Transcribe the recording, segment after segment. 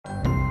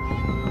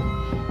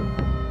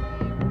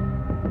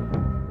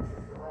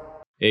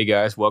Hey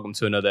guys, welcome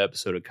to another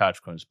episode of Couch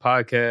Crunch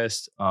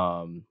Podcast.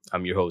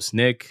 I'm your host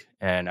Nick,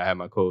 and I have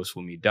my co-host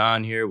with me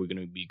Don here. We're going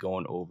to be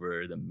going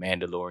over the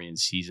Mandalorian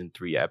season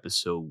 3,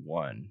 episode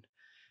 1.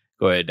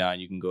 Go ahead, Don.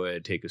 You can go ahead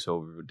and take us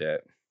over with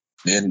that.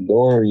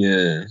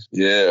 Mandalorian.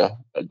 Yeah.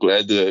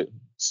 Glad to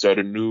start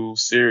a new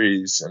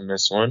series on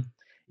this one.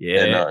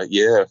 Yeah.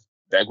 And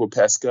back with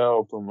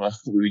Pascal from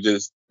we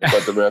just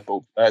about to wrap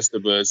up Last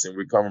of Us, and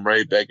we're coming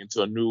right back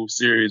into a new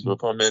series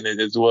with him in it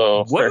as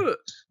well.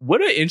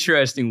 What an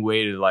interesting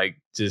way to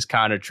just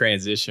kind of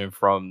transition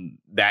from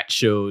that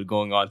show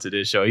going on to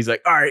this show. He's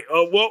like, all right,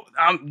 well,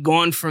 I'm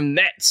going from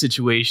that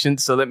situation,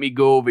 so let me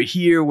go over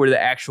here where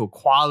the actual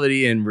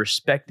quality and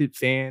respected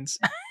fans.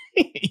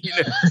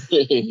 Yeah.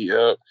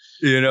 You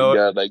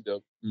got like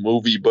the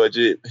movie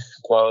budget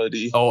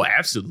quality. Oh,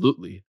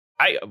 absolutely.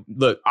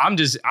 I'm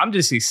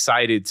just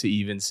excited to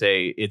even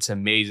say it's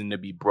amazing to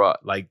be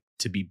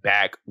to be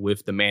back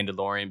with the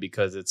Mandalorian,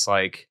 because it's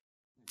like,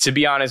 to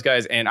be honest,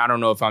 guys, and I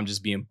don't know if I'm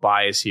just being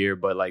biased here,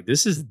 but like,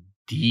 this is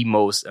the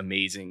most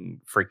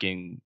amazing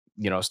freaking,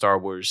 Star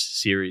Wars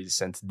series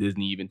since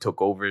Disney even took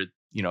over,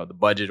 the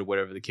budget or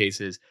whatever the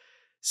case is,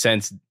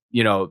 since,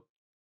 I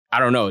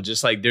don't know,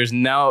 just like there's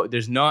not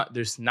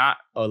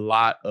a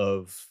lot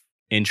of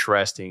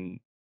interesting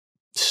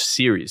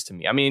series to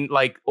me. I mean,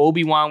 like,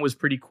 Obi-Wan was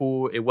pretty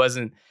cool. It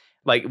wasn't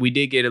like, we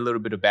did get a little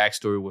bit of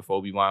backstory with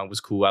Obi-Wan. It was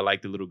cool. I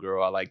liked the little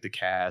girl. I liked the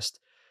cast.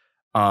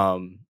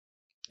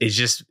 It's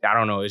just, I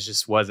don't know. It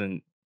just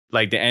wasn't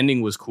like, the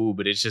ending was cool,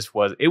 but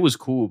it was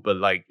cool, but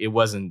like, it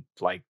wasn't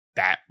like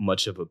that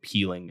much of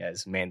appealing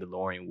as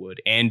Mandalorian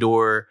would.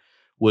 Andor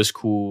was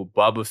cool.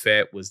 Boba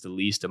Fett was the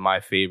least of my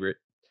favorite.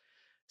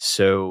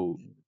 So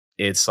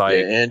it's like,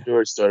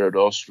 Andor started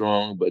off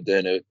strong, but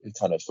then it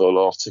kind of fell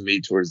off to me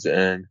towards the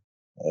end.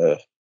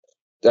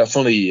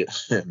 Definitely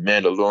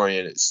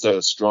Mandalorian. It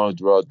started strong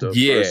throughout the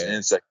first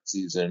and second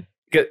season.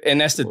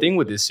 And that's the thing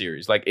with this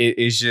series. Like,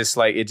 it's just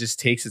like, it just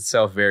takes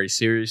itself very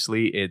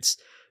seriously. It's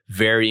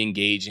very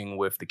engaging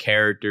with the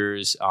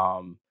characters.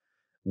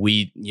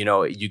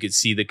 You could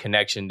see the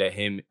connection that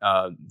him,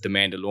 the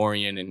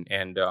Mandalorian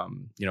and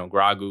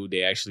Grogu,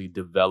 they actually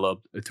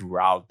developed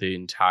throughout the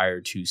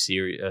entire two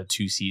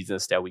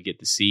seasons that we get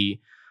to see.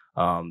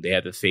 They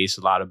had to face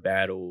a lot of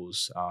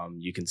battles.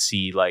 You can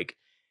see like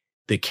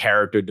the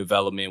character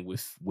development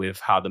with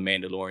how the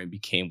Mandalorian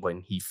became.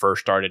 When he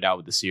first started out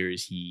with the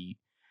series, he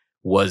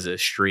was a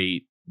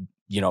straight,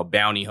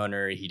 bounty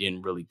hunter. He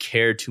didn't really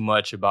care too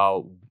much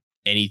about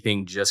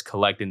anything, just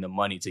collecting the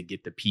money to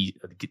get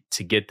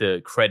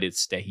the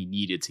credits that he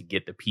needed to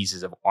get the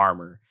pieces of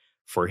armor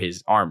for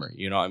his armor.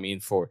 You know what I mean?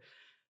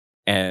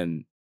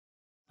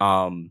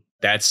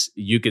 That's,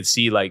 you could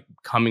see like,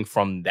 coming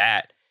from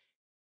that,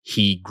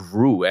 he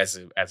grew as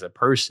a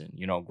person.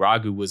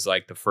 Grogu was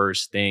like the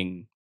first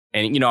thing.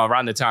 And,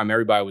 around the time,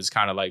 everybody was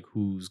kind of like,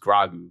 who's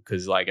Grogu?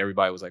 Because like,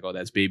 everybody was like, oh,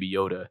 that's Baby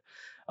Yoda.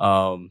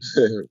 And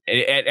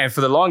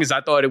for the longest,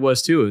 I thought it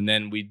was too. And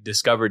then we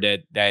discovered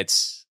that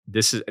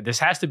this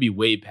has to be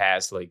way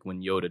past like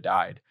when Yoda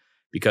died,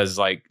 because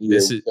like, we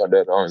got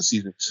that on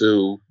season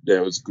 2.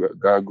 That was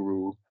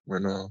Grogu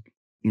when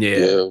we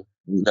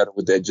got it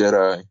with that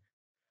Jedi.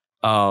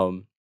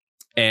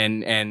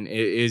 And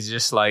it's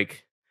just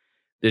like,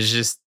 there's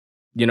just,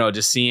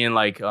 just seeing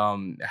like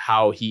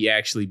how he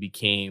actually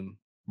became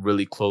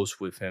really close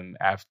with him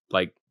after,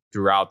 like,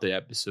 throughout the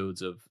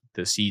episodes of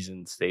the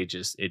seasons. It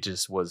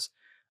just was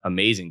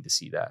amazing to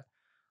see that.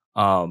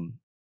 And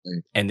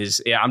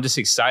I'm just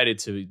excited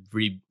to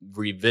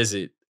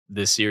revisit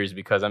this series,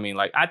 because I mean,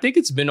 like, I think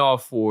it's been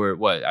off for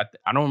what,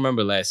 I don't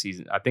remember last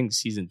season. I think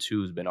season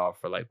 2 has been off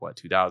for like what,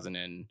 2000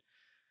 and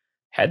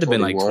had to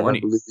been like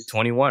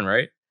 21,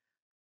 right?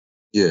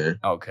 Yeah.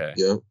 Okay.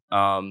 Yeah.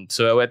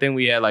 So I think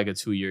we had like a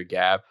 2-year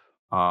gap.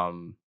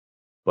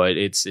 But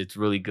it's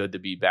really good to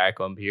be back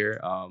up here.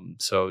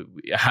 So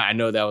I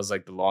know that was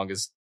like the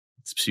longest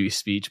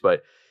speech,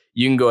 but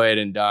you can go ahead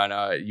and Don.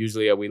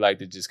 Usually we like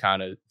to just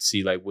kind of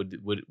see like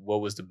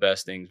what was the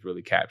best things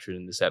really captured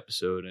in this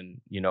episode, and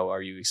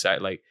are you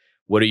excited? Like,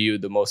 what are you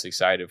the most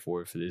excited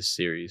for this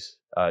series?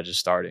 Just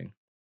starting.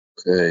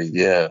 Okay,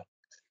 yeah.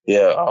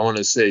 I want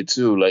to say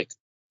too, like,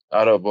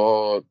 out of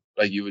all,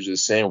 like you were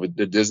just saying with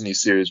the Disney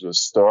series with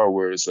Star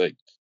Wars, like,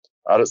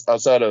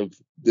 outside of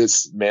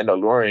this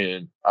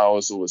Mandalorian, I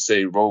also would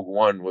say Rogue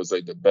One was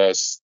like the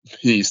best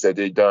piece that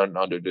they done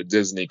under the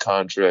Disney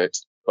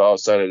contract. But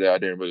outside of that, I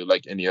didn't really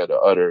like any of the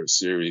other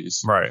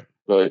series. Right.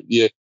 But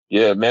yeah,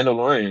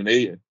 Mandalorian,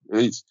 they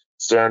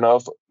starting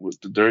off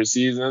with the 3rd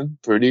season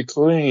pretty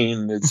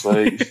clean. It's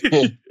like,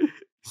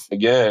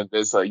 again,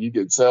 it's like, you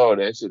could tell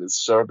that shit is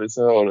sharp as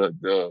hell.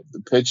 The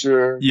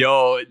picture.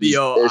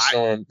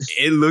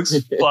 It looks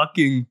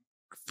fucking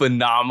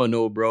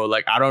phenomenal, bro.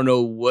 Like, I don't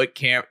know what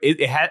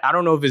it had. I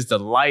don't know if it's the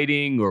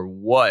lighting or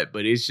what,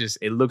 but it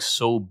looks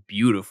so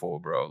beautiful,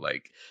 bro.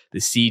 Like, the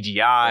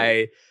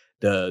CGI,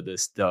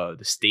 the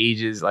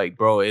stages, like,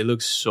 bro, it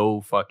looks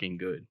so fucking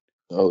good.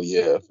 Oh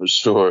yeah, for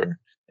sure.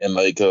 And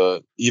like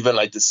even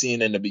like the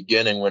scene in the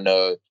beginning when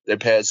they're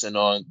passing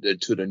on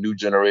to the new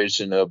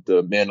generation of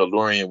the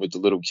Mandalorian with the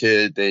little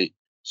kid,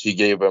 she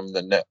gave him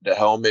the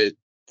helmet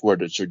for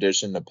the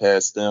tradition to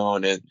pass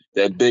down, and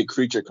that big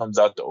creature comes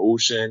out the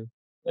ocean.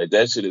 Like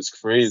that shit is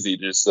crazy.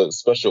 Just the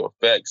special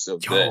effects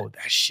of that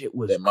shit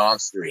was that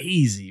monster.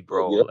 Crazy,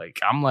 bro. Yep. Like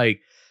I'm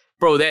like,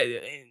 bro,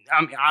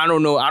 I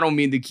don't know. I don't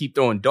mean to keep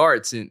throwing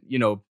darts and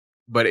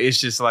but it's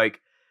just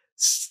like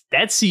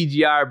that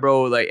CGI,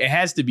 bro. Like it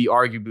has to be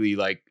arguably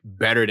like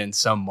better than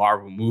some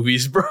Marvel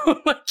movies, bro.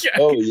 Like,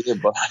 oh yeah,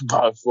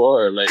 by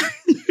far. Like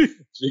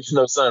speaking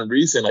of something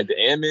recent, like the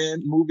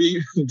Ant-Man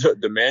movie,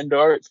 the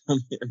Mandart. I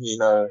mean,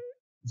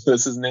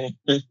 what's his name?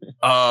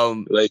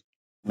 Like.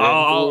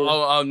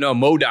 No,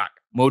 MODOK.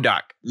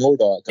 MODOK.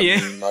 Yeah.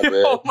 My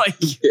bad. Oh my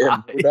god.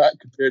 Yeah, MODOK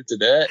compared to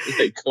that,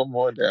 like, come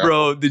on now,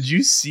 bro. Did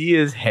you see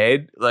his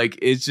head? Like,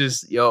 it's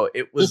just,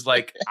 it was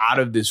like out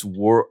of this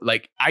world.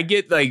 Like, I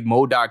get like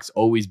MODOK's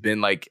always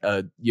been like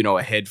a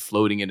head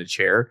floating in a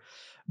chair,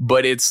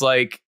 but it's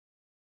like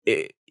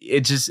it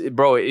just,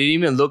 bro. It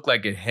even looked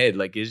like a head.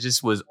 Like it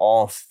just was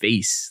all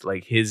face.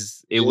 Like it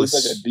was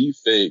like a deep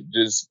fake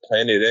just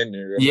planted in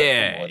there.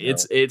 Yeah, like,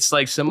 it's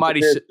like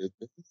somebody.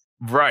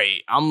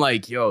 Right. I'm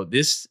like,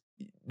 this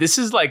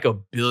is like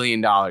 $1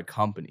 billion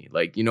company.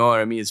 Like, you know what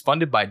I mean? It's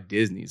funded by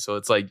Disney. So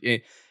it's like,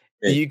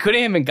 you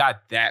couldn't even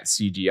got that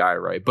CGI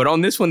right. But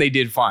on this one, they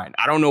did fine.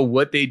 I don't know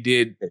what they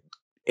did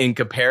in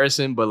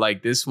comparison, but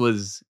like this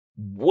was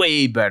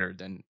way better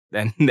than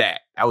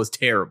that. That was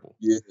terrible.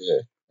 Yeah.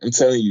 I'm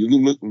telling you,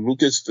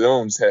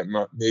 Lucasfilms had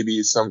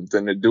maybe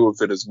something to do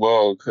with it as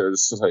well.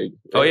 Cause like,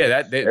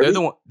 they're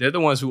the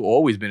ones who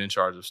always been in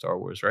charge of Star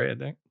Wars, right? I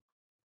think.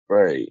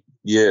 Right.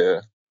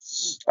 Yeah.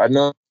 I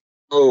know,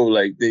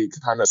 like they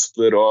kind of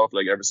split off,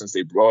 like ever since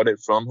they brought it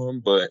from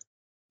him. But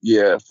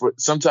yeah,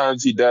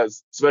 sometimes he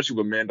does, especially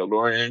with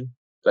Mandalorian.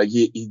 Like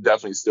he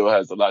definitely still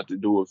has a lot to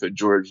do with it.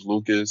 George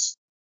Lucas,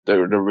 the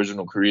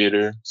original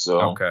creator.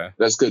 So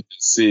that's good to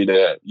see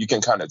that you can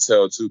kind of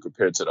tell too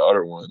compared to the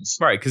other ones.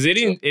 Right, because it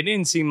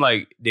didn't seem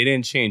like they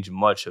didn't change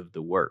much of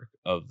the work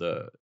of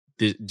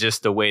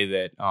just the way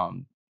that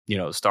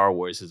Star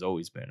Wars has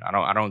always been.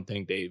 I don't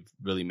think they've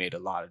really made a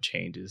lot of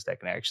changes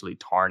that can actually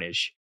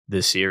tarnish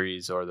the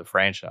series or the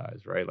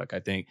franchise, right? Like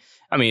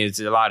it's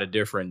a lot of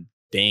different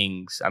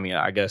things. I mean,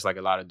 I guess like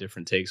a lot of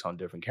different takes on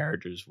different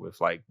characters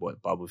with like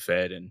what Boba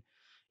Fett and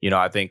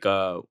I think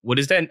what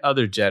is that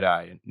other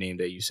Jedi name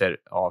that you said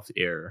off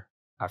air?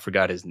 I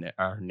forgot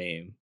her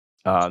name.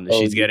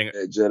 She's getting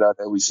that Jedi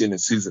that we seen in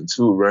season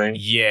 2, right?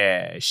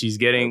 Yeah, she's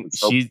getting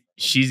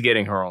she's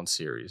getting her own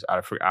series.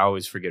 I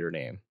always forget her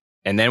name.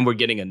 And then we're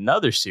getting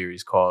another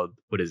series called,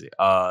 what is it?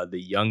 The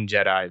Young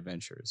Jedi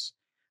Adventures,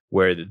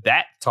 where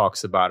that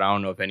talks about, I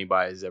don't know if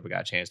anybody has ever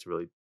got a chance to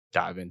really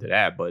dive into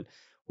that, but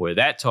where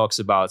that talks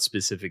about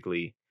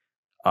specifically,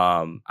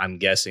 I'm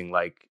guessing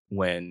like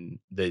when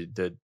the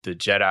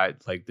Jedi,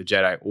 like the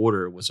Jedi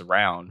Order was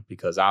around,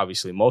 because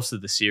obviously most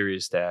of the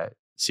series that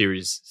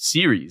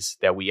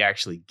we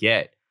actually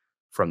get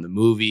from the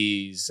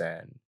movies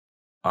and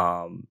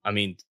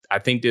I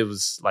think there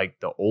was like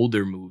the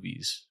older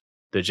movies,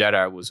 the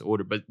Jedi was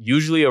ordered, but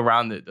usually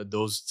around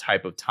those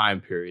type of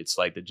time periods,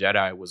 like the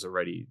Jedi was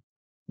already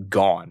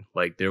gone.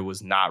 Like there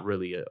was not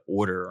really an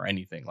order or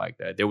anything like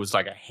that. There was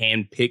like a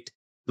hand-picked,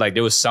 like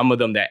there was some of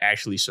them that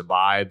actually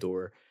survived,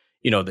 or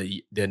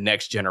the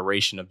next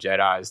generation of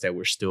Jedis that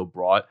were still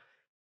brought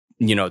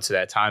to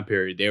that time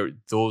period.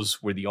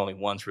 Those were the only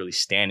ones really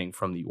standing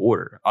from the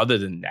order. Other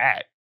than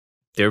that,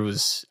 there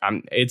was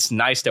it's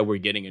nice that we're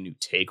getting a new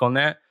take on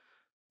that,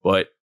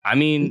 but I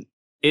mean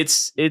it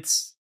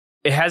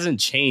hasn't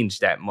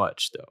changed that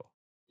much though.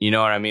 You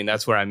know what I mean?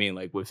 That's what I mean.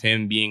 Like with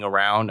him being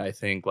around, I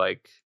think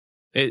like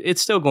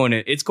it's still going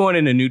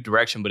in a new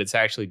direction, but it's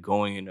actually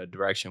going in a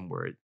direction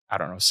where I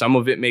don't know. Some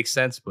of it makes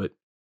sense, but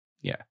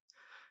yeah,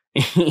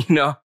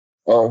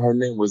 Her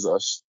name was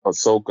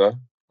Ahsoka.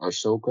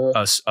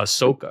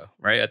 Ahsoka,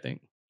 right? I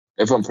think.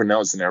 If I'm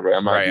pronouncing that right, I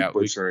might be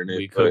butchering it.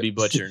 We could be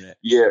butchering it.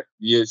 Yeah.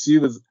 She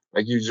was,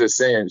 like you were just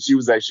saying, she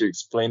was actually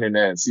explaining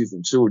that in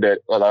season 2 that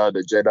a lot of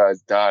the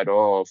Jedi's died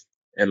off,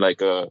 and like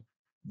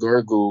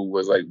Grogu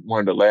was like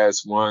one of the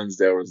last ones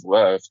that was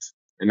left,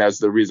 and that's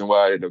the reason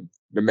why the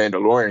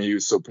Mandalorian, he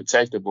was so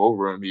protective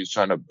over him. He was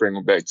trying to bring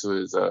him back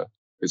to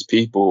his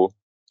people,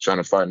 trying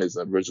to find his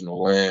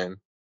original land.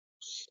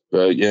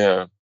 But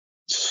yeah,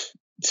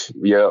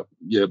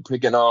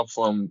 picking off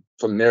from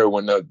there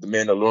when the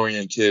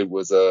Mandalorian kid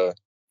was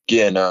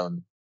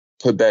getting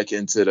put back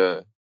into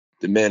the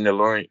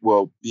Mandalorian,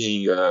 well,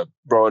 being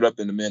brought up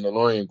in the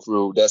Mandalorian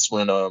crew. That's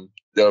when the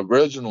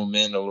original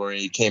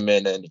Mandalorian came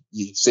in and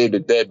he saved the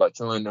day by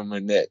killing them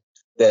in that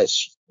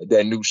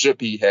new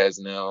ship he has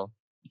now.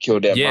 He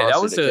killed that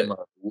monster that came out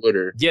of the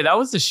water. Yeah, that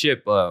was the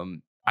ship.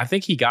 I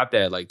think he got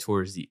that like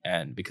towards the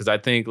end, because I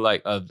think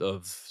like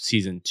of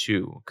season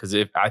 2, because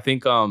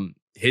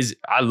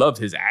I loved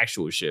his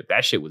actual ship.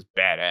 That shit was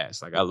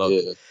badass. Like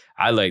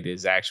I liked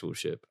his actual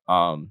ship.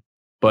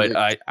 But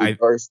the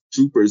Earth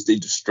troopers, they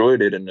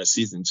destroyed it in the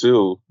season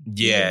 2.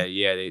 Yeah,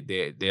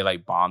 they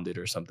like bombed it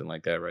or something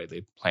like that, right?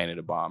 They planted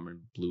a bomb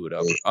and blew it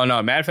up. Oh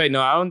no, matter of fact,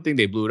 no, I don't think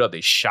they blew it up.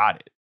 They shot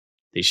it.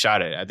 They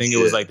shot it. I think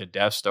it was like the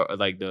Death Star,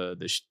 like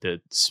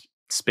the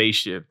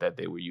spaceship that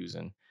they were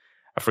using.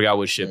 I forgot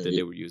what ship that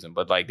they were using,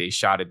 but like they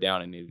shot it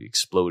down and it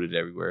exploded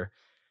everywhere.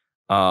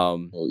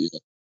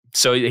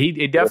 So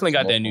he definitely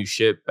got that new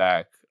ship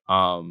back.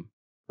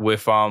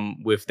 With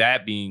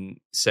that being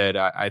said,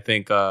 I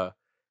think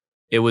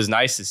it was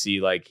nice to see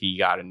like he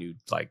got a new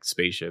like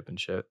spaceship and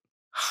shit.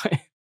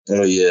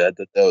 Oh yeah, I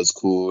thought that was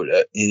cool.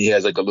 And he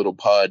has like a little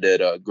pod that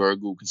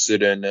Grogu can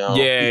sit in now.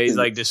 Yeah, he's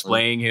like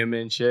displaying him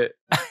and shit.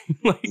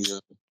 Like,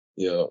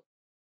 yeah.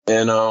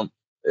 And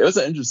it was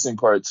an interesting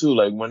part too.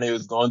 Like when they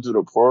was going through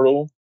the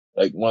portal,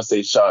 like once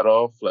they shot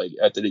off, like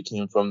after they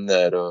came from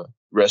that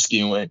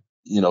rescuing,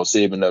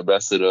 saving the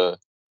rest of the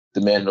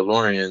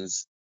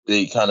Mandalorians,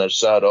 they kind of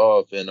shot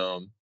off,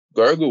 and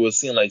Grogu was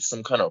seeing like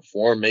some kind of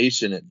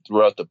formation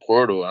throughout the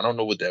portal. I don't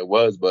know what that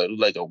was, but it was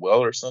like a well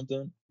or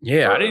something.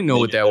 Yeah, I didn't know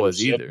what that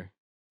was either.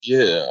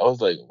 Yeah, I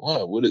was like,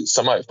 wow, what is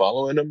somebody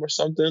following him or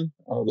something?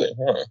 I was like,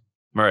 huh.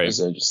 Right.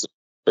 That's interesting.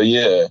 But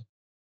yeah,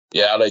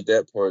 I like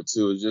that part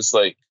too. It's just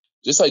like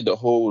the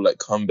whole like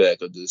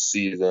comeback of this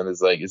season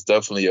is like, it's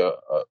definitely a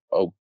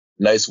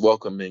nice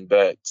welcoming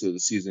back to the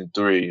season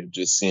 3,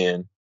 just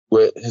seeing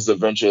what his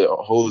adventure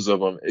holds of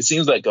him. It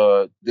seems like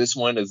this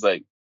one is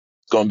like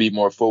going to be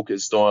more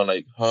focused on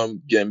like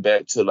him getting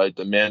back to like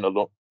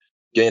the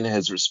gaining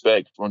his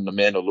respect from the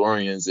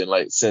Mandalorians, and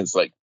like since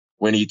like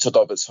when he took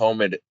off his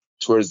helmet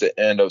towards the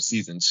end of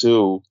season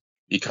 2,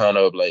 he kind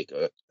of like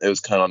it was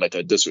kind of like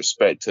a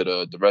disrespect to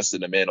the rest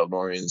of the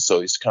Mandalorians.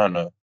 So he's kind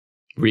of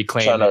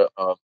trying to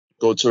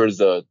go towards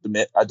the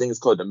I think it's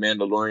called the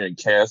Mandalorian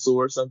Castle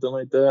or something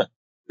like that.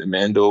 The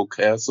Mando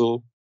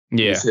Castle.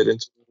 Yeah. He's heading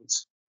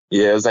towards.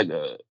 Yeah, it's like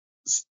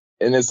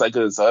it's like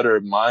this other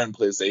mine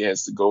place that he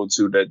has to go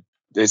to that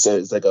they said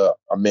it's like a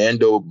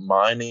Mando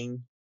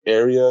mining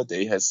area that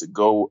he has to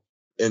go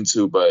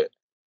into. But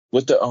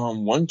with the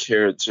one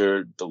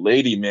character, the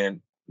lady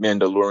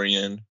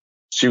Mandalorian,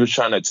 she was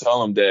trying to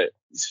tell him that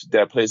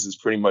that place is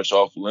pretty much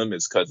off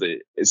limits because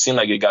it seemed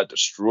like it got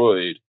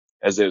destroyed,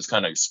 as it was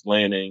kind of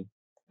explaining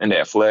in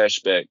that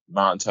flashback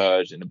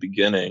montage in the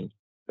beginning.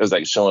 It was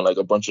like showing like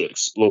a bunch of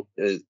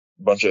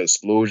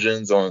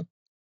explosions on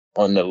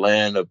the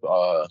land of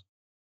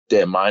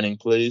that mining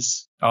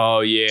place. Oh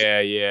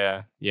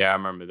yeah, I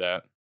remember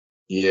that.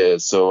 Yeah,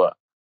 so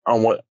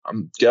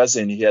I'm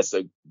guessing he has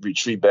to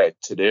retreat back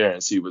to there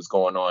and see what's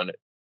going on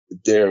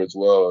there as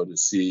well, to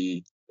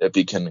see if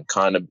he can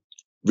kind of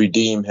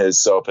redeem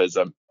himself as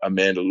a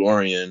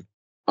Mandalorian.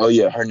 Oh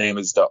yeah, her name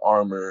is the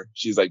Armor.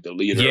 She's like the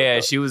leader. Yeah,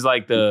 she was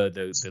like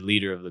the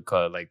leader of the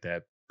cult, like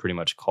that pretty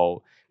much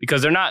cult.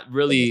 Because they're not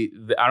really,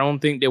 I don't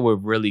think they were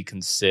really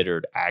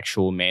considered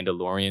actual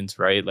Mandalorians,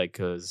 right? Like,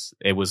 because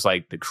it was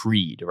like the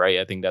Creed, right?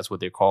 I think that's what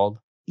they're called.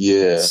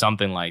 Yeah,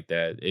 something like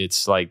that.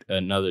 It's like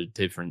another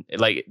different,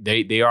 like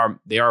they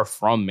are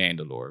from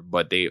Mandalore,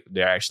 but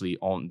they're actually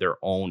on their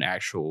own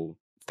actual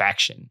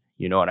faction.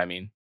 You know what I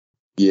mean?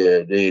 Yeah,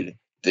 they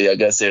I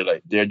guess they're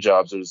like, their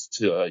jobs is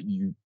to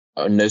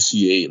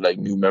initiate like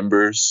new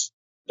members,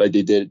 like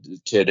they did the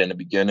kid in the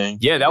beginning.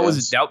 Yeah, that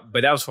was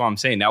but that was what I'm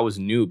saying. That was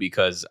new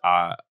because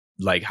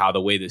like how the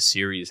way the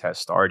series has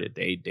started,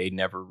 they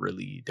never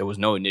really, there was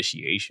no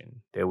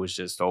initiation. There was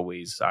just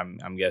always,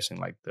 I'm guessing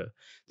like this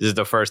is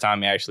the first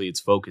time actually it's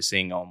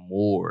focusing on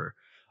more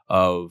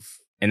of,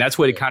 and that's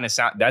what it kind of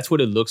that's what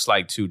it looks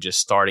like too,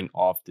 just starting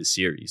off the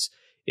series.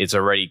 It's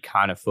already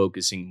kind of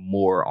focusing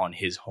more on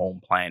his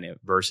home planet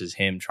versus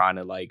him trying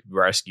to like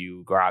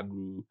rescue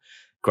Grogu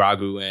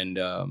and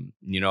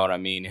you know what I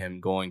mean, him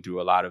going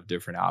through a lot of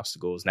different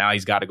obstacles. Now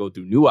he's got to go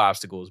through new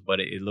obstacles,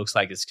 but it looks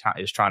like it's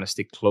trying to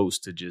stick close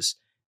to just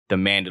the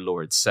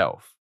Mandalore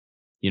itself,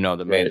 the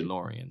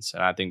Mandalorians.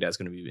 And I think that's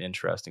going to be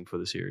interesting for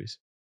the series.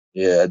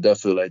 Yeah, I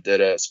definitely like that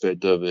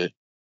aspect of it.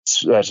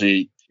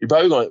 Especially, you're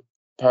probably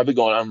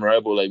going to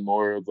unravel like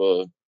more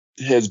of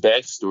his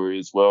backstory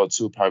as well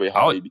too. Probably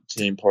how he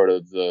became part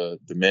of the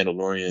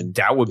Mandalorian.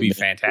 That would be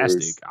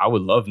fantastic. I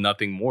would love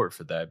nothing more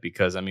for that,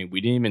 because I mean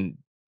we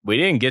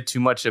didn't get too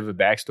much of a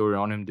backstory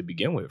on him to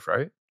begin with,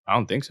 right? I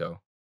don't think so.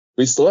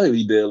 We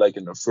slightly did, like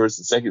in the first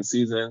and second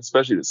season,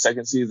 especially the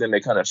second season. They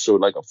kind of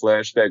showed like a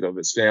flashback of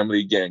his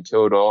family getting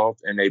killed off,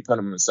 and they put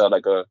him inside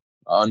like a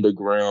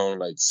underground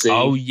like safe.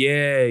 Oh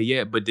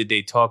yeah. But did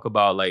they talk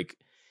about like?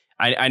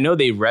 I know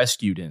they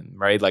rescued him,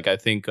 right? Like I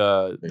think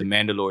the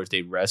Mandalores,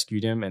 they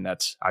rescued him, and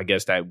I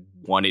guess that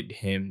wanted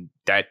him.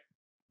 That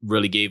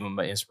really gave him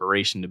an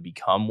inspiration to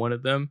become one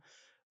of them.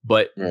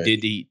 But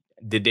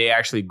did they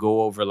actually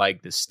go over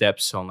like the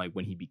steps on like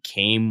when he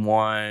became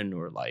one,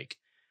 or like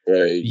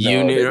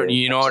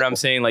you know what I'm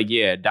saying? Like,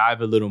 yeah,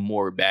 dive a little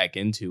more back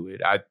into it.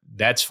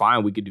 That's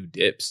fine. We could do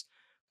dips,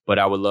 but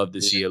I would love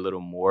to see a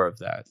little more of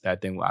that. I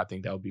think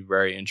that would be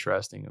very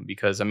interesting,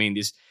 because I mean,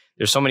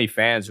 there's so many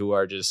fans who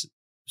are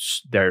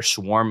they're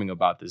swarming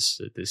about this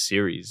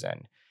series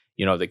and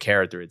the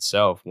character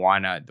itself. Why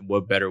not?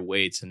 What better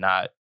way to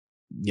not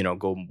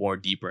go more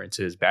deeper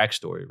into his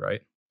backstory,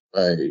 right?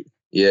 Right.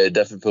 Yeah, it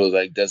definitely feels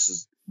like this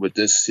is what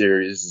this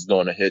series is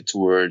going to head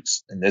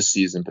towards in this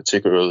season,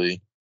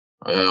 particularly.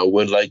 I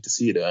would like to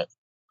see that.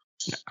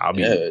 I'll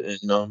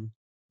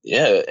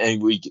Yeah, be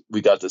and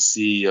we got to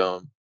see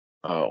oh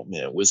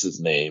man, what's his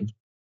name?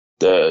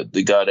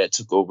 The guy that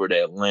took over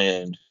that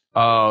land.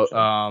 Oh,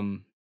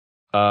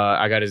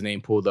 I got his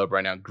name pulled up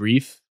right now.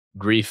 Grief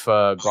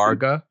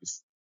Garga.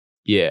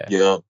 Yeah.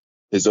 Yeah,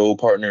 his old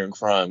partner in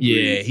crime, Yeah,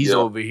 Grief. he's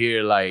over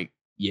here like,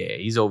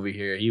 he's over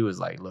here. He was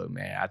like, look,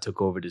 man, I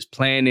took over this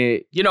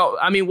planet.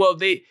 I mean, well,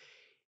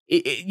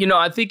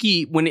 I think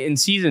when in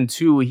season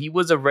 2, he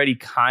was already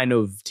kind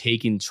of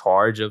taking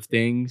charge of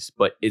things,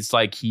 but it's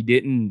like he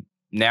didn't.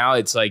 Now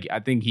it's like, I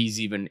think he's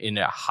even in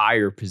a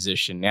higher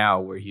position now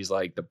where he's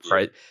like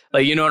like,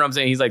 you know what I'm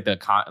saying? He's like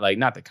like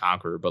not the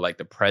conqueror, but like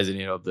the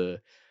president of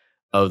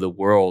the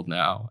world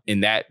now in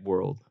that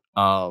world.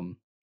 Right.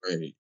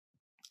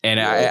 And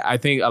Yeah. I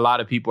think a lot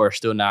of people are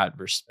still not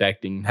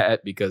respecting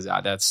that because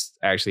that's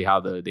actually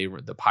how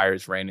the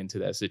pirates ran into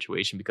that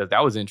situation, because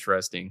that was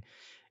interesting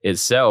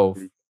itself.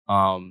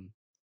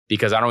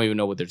 Because I don't even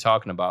know what they're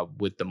talking about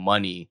with the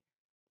money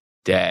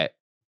that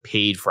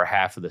paid for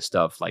half of the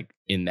stuff, like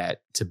in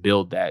that to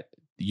build that,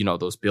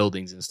 those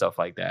buildings and stuff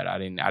like that. I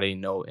didn't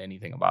know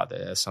anything about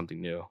that. That's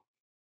something new.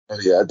 Oh,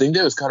 yeah, I think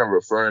that was kind of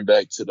referring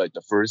back to like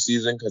the first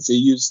season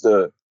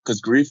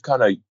because Grief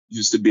kind of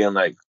used to be in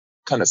like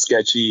kind of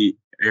sketchy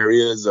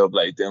areas of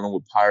like dealing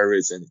with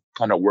pirates and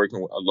kind of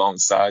working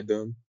alongside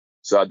them.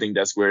 So I think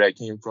that's where that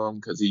came from,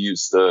 because he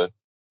used to,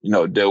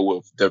 deal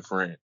with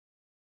different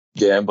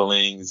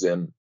gamblings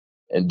and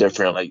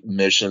different like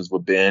missions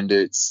with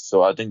bandits.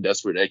 So I think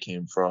that's where that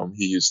came from.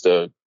 He used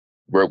to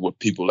work with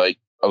people like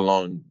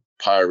along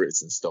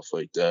pirates and stuff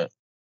like that.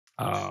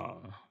 I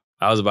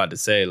was about to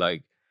say,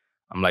 like,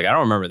 I'm like, I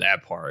don't remember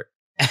that part.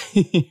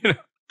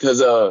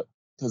 Because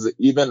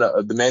even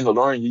the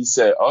Mandalorian, he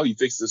said, "Oh, you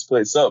fixed this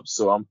place up."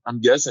 So I'm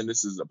guessing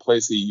this is a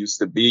place he used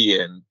to be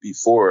in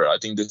before. I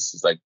think this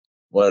is like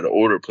one of the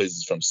older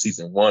places from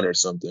season 1 or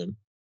something,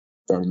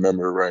 if I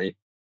remember right.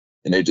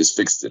 And they just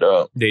fixed it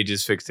up. They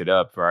just fixed it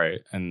up, right?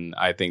 And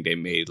I think they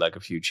made like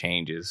a few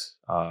changes,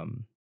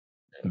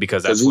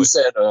 because that's what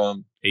said.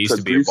 It used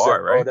to be Grief a bar, said,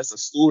 right? "Oh, that's a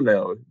school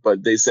now,"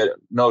 but they said,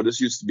 "No, this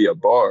used to be a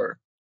bar."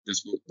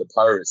 This what the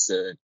pirates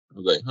said. I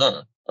was like,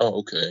 "Huh? Oh,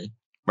 okay."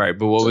 Right,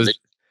 but what was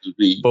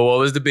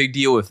the big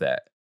deal with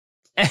that?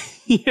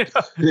 You know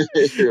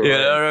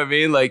what I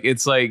mean? Like,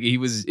 it's like he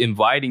was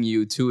inviting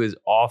you to his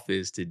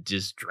office to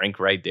just drink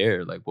right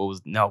there. Like,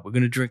 no, we're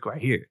gonna drink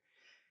right here.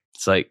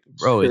 It's like,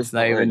 bro, it's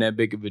not even that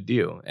big of a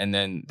deal. And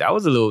then that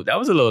was a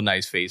little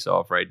nice face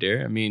off right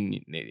there. I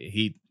mean,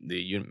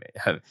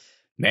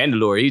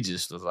 Mandalore, he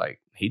just was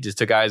like, he just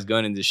took out his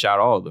gun and just shot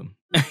all of them.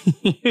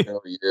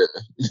 Hell yeah.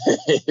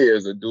 It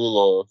was a duel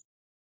off.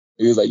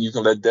 He was like, "You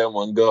can let that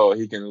one go.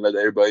 He can let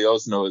everybody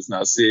else know it's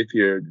not safe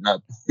here.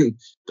 Not,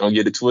 don't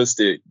get it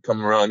twisted.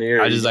 Come around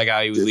here." I just like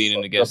how he was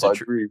leaning against the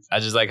tree. Grief. I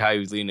just like how he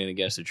was leaning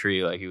against the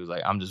tree. Like, he was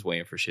like, I'm just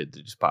waiting for shit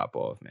to just pop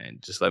off, man.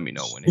 Just let me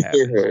know when it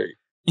happens. Right.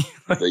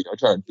 Like, y'all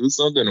trying to do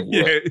something or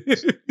what?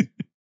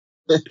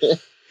 Yeah.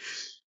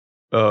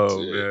 Oh,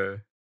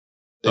 man.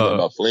 Thinking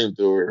about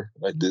flamethrower,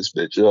 like this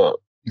bitch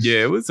up.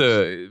 Yeah, it was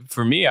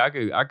for me, I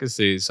could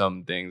say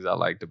some things I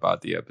liked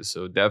about the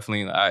episode.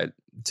 Definitely,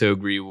 to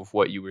agree with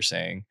what you were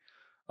saying.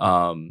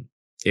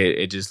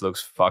 It just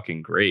looks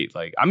fucking great.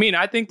 Like, I mean,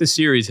 I think the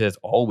series has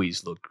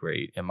always looked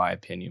great, in my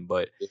opinion,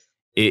 but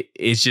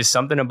it's just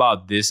something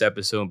about this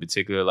episode in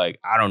particular. Like,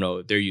 I don't know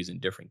if they're using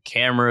different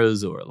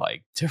cameras or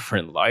like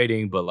different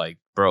lighting, but like,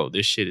 bro,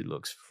 this shit, it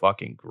looks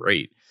fucking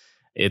great.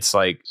 It's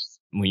like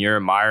when you're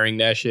admiring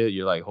that shit,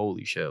 you're like,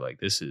 holy shit, like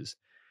this is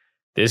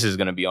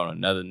gonna be on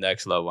another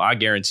next level. I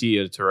guarantee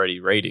it's already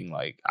rating.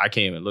 Like, I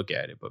can't even look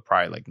at it, but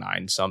probably like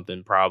 9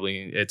 something.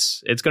 Probably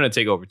it's gonna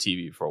take over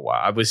TV for a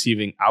while. I was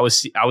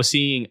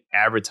seeing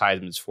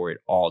advertisements for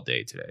it all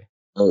day today.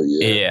 Oh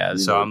yeah, yeah.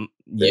 So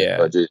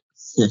budget.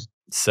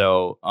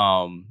 So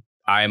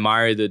I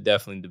admire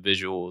definitely the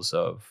visuals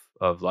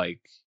of like,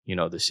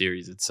 the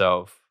series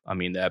itself. I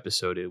mean, the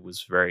episode, it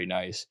was very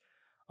nice.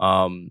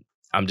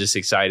 I'm just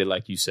excited,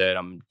 like you said.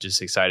 I'm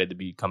just excited to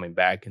be coming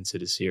back into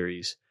the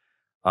series.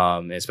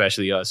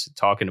 Especially us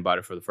talking about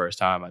it for the first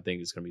time. I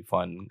think it's going to be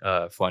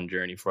fun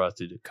journey for us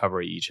to cover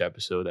each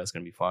episode. That's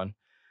going to be fun.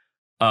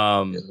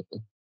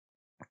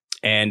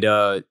 And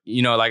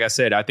like I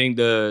said, I think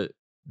the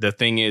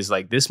thing is,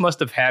 like, this must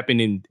have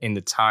happened in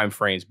the time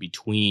frames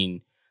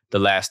between the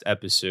last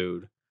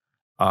episode.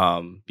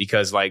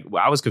 Because like,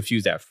 I was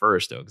confused at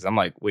first though, because I'm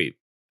like, wait,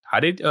 how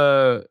did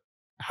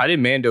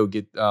Mando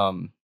get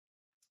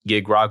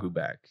Grogu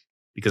back?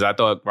 Because I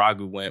thought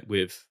Grogu went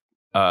with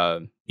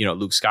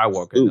Luke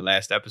Skywalker in the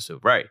last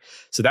episode. Right.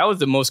 So that was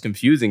the most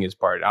confusingest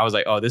part. I was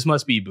like, oh, this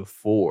must be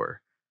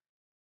before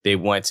they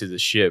went to the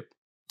ship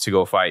to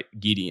go fight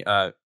Gideon.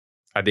 I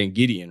think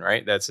Gideon,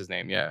 right? That's his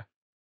name. Yeah.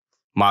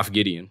 Moff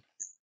Gideon.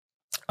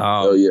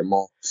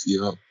 Moff.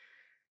 Yeah.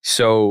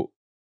 So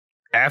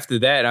after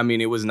that, I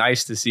mean, it was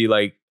nice to see,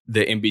 like,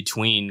 the in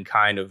between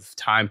kind of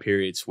time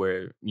periods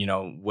where, you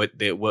know, what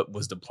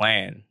was the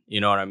plan,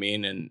 you know what I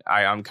mean? And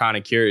I'm kind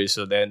of curious.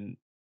 So then,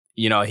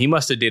 you know, he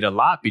must have did a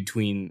lot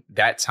between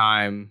that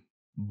time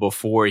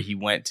before he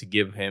went to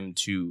give him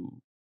to,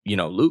 you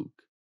know, Luke,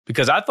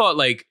 because I thought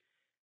like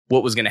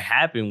what was going to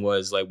happen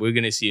was like, we're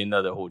going to see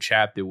another whole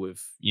chapter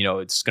with, you know,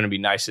 it's going to be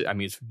nice. I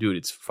mean,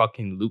 it's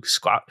fucking Luke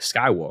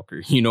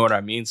Skywalker, you know what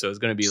I mean? So it's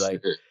going to be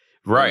like,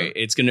 right.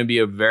 It's going to be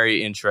a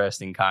very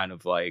interesting kind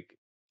of like,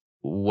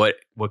 what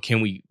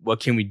can we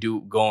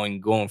do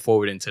going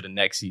forward into the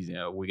next season?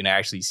 We're gonna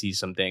actually see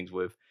some things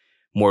with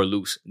more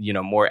Luke's, you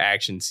know, more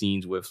action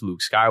scenes with Luke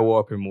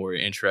Skywalker, more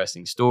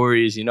interesting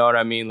stories. You know what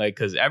I mean? Like,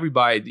 because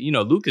everybody, you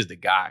know, Luke is the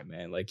guy,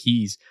 man. Like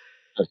he's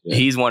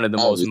one of the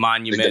most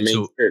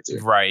monumental,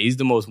 right? He's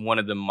the most one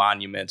of the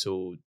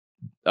monumental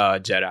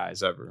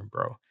Jedis ever,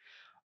 bro.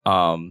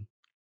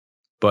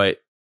 But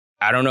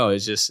I don't know.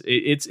 It's just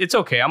it's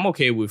okay. I'm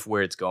okay with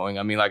where it's going.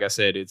 I mean, like I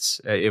said,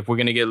 it's if we're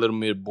gonna get a little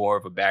bit more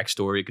of a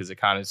backstory, because it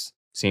kind of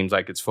seems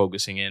like it's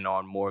focusing in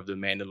on more of the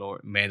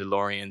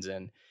Mandalorians,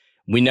 and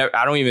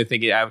I don't even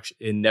think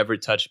it never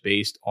touched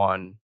based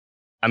on.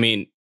 I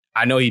mean,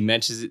 I know he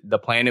mentions the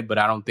planet, but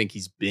I don't think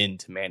he's been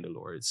to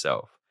Mandalore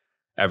itself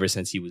ever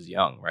since he was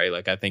young, right?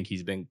 Like I think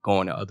he's been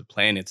going to other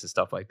planets and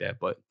stuff like that,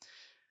 but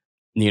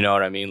you know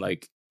what I mean,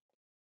 like.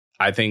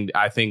 I think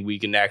we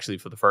can actually,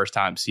 for the first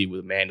time, see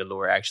where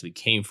Mandalore actually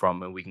came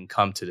from, and we can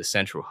come to the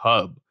central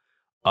hub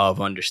of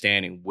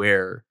understanding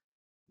where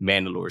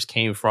Mandalores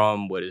came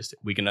from.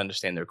 We can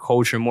understand their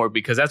culture more,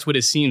 because that's what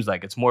it seems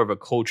like. It's more of a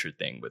culture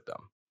thing with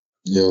them.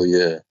 Oh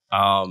yeah.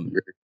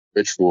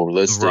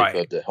 Ritualistic, right.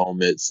 Of the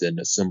helmets and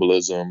the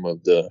symbolism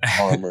of the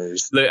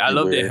armors. Look, I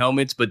love the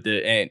helmets, but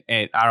and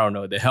I don't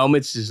know, the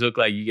helmets just look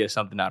like you get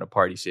something out of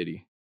Party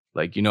City.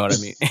 Like, you know what I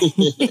mean?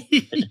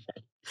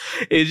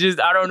 It's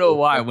just, I don't know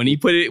why when he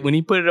put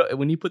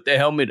the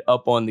helmet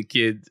up on the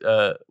kid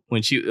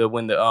when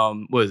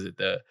the what is it,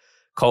 the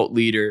cult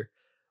leader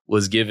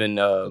was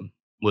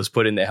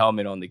putting the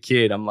helmet on the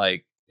kid, I'm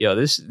like, yo,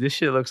 this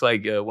shit looks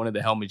like one of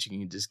the helmets you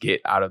can just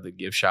get out of the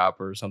gift shop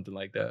or something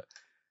like that.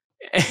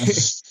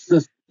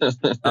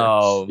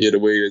 Yeah, the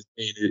way it's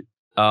painted.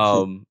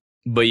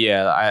 But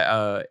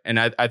yeah,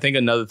 I think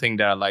another thing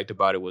that I liked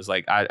about it was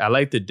like I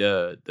liked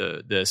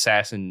the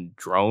assassin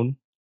drone.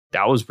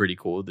 That was pretty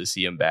cool to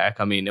see him back.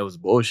 I mean, it was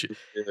bullshit.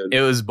 Yeah,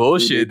 it was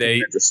bullshit.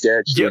 The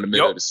statue in the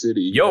middle of the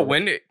city.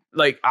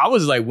 I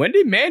was like, when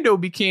did Mando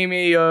became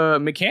a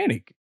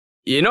mechanic?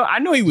 You know, I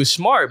know he was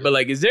smart, but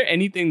like, is there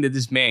anything that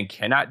this man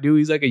cannot do?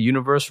 He's like a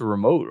universal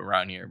remote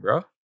around here,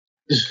 bro.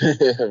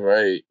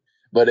 Right.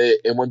 But it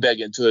went back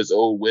into his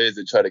old ways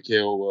to try to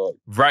kill.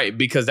 Right,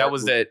 because that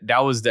was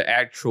the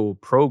actual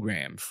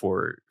program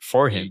for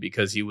him,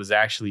 because he was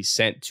actually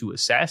sent to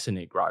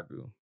assassinate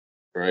Grogu.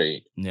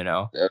 Right. You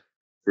know.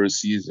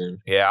 First season.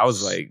 Yeah, I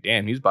was like,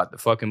 damn, he's about to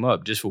fuck him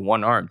up just for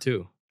one arm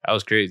too. That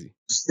was crazy.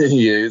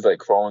 Yeah, he's like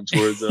crawling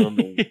towards him.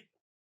 And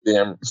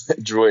damn,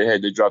 droid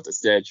had to drop the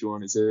statue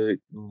on his head.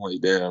 I'm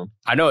like, damn.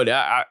 I know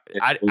that.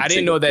 I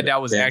didn't know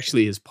that was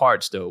actually his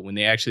parts though. When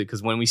they actually,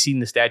 because when we seen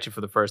the statue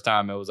for the first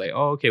time, I was like,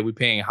 oh, okay, we're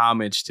paying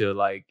homage to,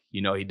 like,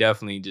 you know, he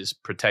definitely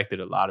just protected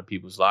a lot of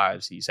people's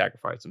lives. He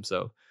sacrificed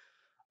himself.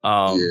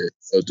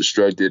 So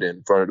destructed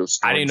in front of those.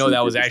 I didn't know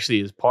that was actually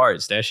his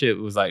parts. That shit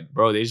was like,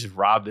 bro, they just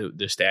robbed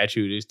the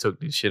statue. They just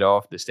took the shit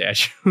off the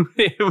statue.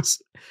 it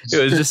was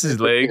just his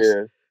legs.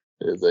 Yeah.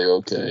 It's like,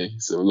 okay,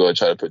 so we're gonna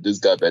try to put this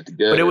guy back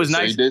together. But it was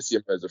nice. He did see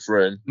him as a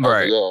friend,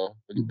 right? Like, oh,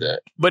 look at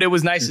that. But it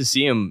was nice to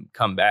see him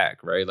come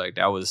back, right? Like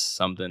that was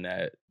something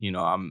that, you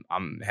know,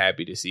 I'm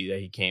happy to see that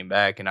he came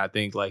back, and I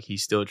think like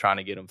he's still trying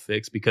to get him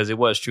fixed, because it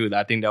was true.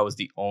 I think that was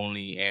the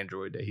only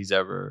android that he's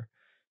ever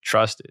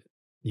trusted.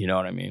 You know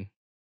what I mean?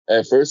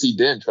 At first, he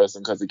didn't trust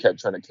him because he kept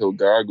trying to kill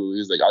Grogu. He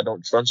was like, I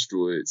don't trust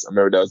droids. I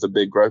remember that was a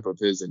big gripe of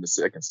his in the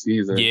second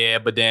season. Yeah,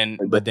 but then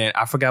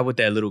I forgot what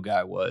that little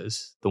guy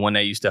was. The one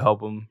that used to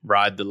help him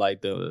ride the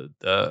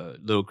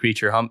little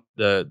creature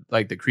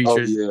the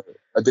creatures. Oh, yeah.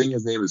 I think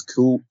his name is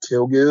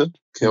Kilgil.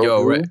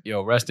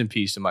 Yo, rest in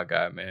peace to my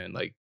guy, man.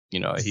 Like, you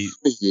know, he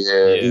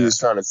he was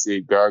trying to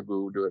save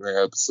Grogu during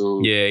the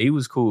episode. Yeah, he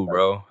was cool,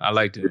 bro. I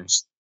liked him.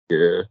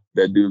 Yeah,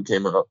 that dude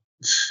came out.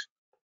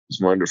 He's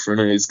one of the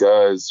friendliest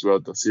guys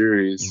throughout the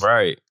series.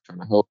 Right. Trying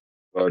to help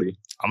everybody.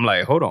 I'm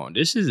like, hold on.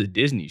 This is a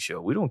Disney show.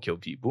 We don't kill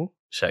people.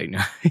 Shite.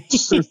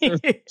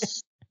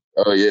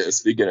 Oh, yeah.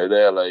 Speaking of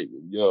that, like,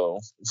 yo,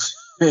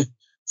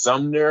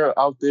 somewhere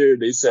out there,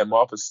 they said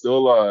Moff is still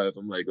alive.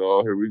 I'm like,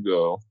 oh, here we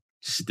go.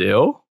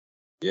 Still?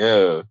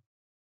 Yeah.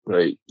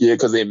 Like, yeah,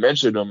 because they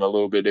mentioned him a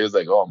little bit. They was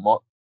like, oh, Moff,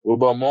 what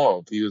about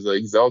Moff? He was like,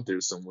 he's out there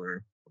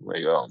somewhere. I'm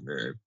like, oh,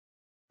 man.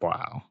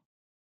 Wow.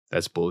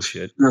 That's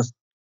bullshit.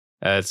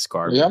 That's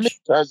garbage. Yeah, I mean,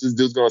 times this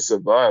dude's gonna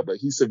survive. Like,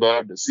 he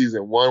survived in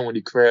season 1 when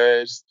he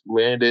crashed,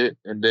 landed,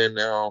 and then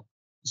now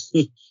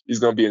he's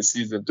gonna be in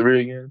season 3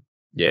 again.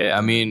 Yeah,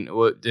 I mean,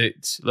 look,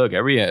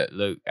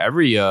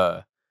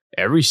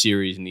 every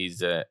series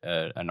needs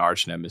an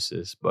arch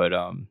nemesis, but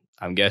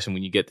I'm guessing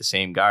when you get the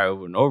same guy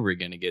over and over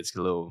again, it gets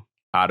a little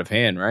out of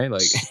hand, right?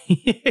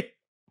 Like,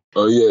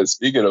 Oh yeah,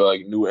 speaking of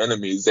like new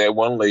enemies, that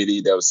one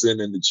lady that was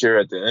sitting in the chair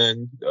at the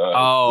end,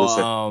 Oh, what's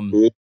her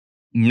name?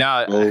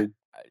 no, Bo-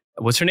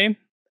 what's her name?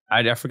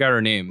 I forgot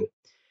her name.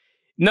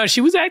 No,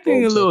 she was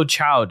acting a Bo- little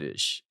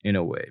childish in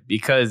a way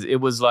because it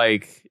was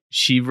like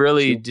she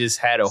really just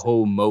had a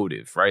whole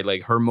motive, right?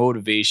 Like her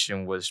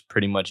motivation was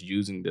pretty much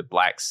using the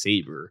black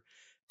saber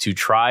to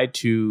try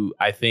to,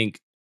 I think,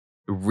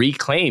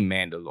 reclaim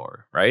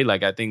Mandalore, right?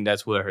 Like I think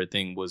that's what her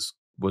thing was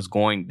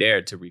going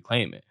there to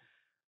reclaim it.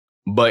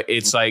 But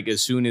it's like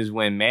as soon as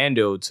when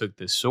Mando took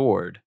the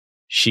sword,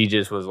 she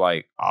just was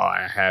like, "Oh,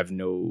 I have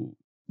no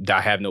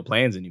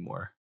plans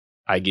anymore.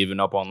 I given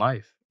up on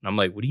life." And I'm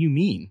like, "What do you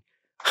mean?"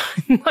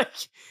 Like,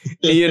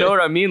 you know what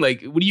I mean?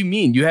 Like, what do you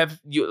mean?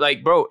 You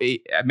like, bro?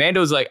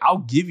 Mando's like, "I'll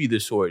give you the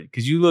sword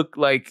because you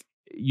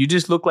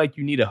just look like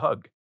you need a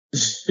hug."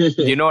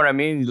 You know what I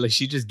mean? Like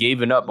she just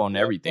gave up on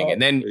everything,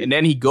 and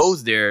then he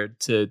goes there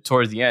to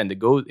towards the end.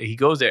 He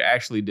goes there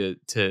actually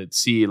to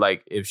see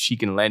like if she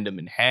can lend him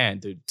in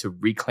hand to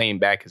reclaim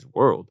back his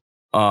world,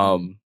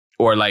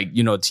 or like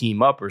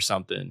team up or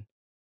something.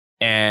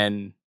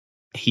 And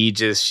she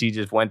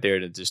just went there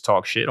to just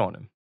talk shit on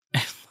him,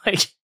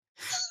 like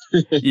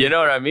you know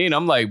what I mean?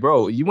 I'm like,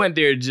 bro, you went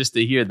there just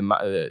to hear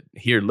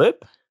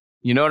lip.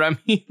 You know what I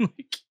mean?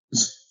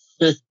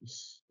 Like,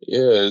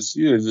 Yeah,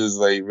 she was just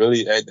like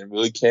really acting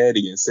really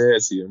catty and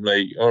sassy. I'm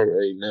like, all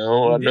right,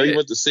 now I know you yeah,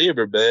 want to save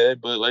her bad,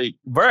 but like,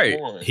 come right.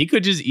 on. He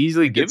could just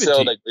easily You could give it to tell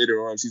you. like later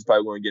on she's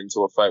probably going to get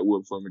into a fight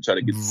with him and try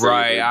to get the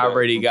Right. saber back. I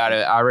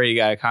already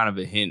got a kind of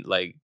a hint.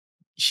 Like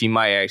she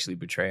might actually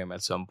betray him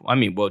at some point. I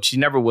mean, well, she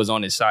never was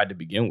on his side to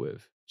begin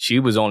with. She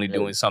was only Right.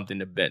 doing something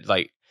to bet.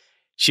 Like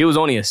she was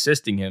only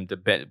assisting him to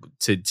bet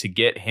to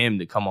get him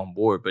to come on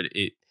board. But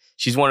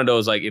she's one of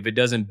those like, if it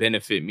doesn't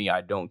benefit me, I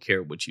don't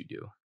care what you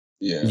do.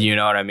 Yeah. You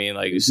know what I mean?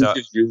 Like She so.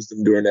 just used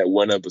him during that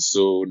one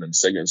episode in the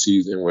second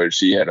season where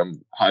she had him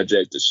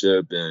hijack the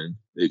ship and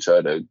they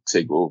tried to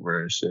take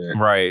over and shit.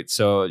 Right.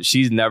 So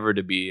she's never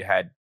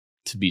had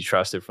to be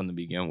trusted from the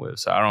begin with.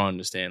 So I don't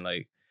understand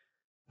like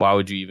why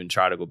would you even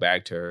try to go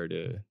back to her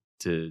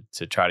to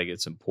try to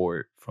get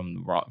support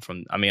from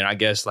I mean, I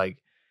guess like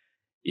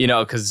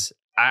because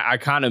I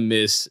kind of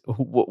miss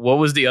what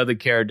was the other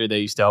character that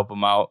used to help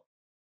him out?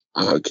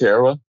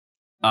 Kara?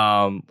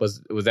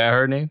 Was that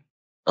her name?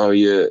 Oh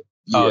yeah.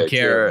 Oh, Yeah,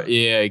 Kara.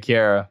 Yeah,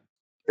 Kara.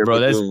 Bro,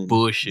 that's Bethune.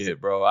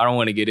 bullshit, bro. I don't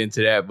want to get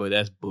into that, but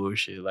that's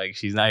bullshit. Like,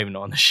 she's not even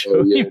on the show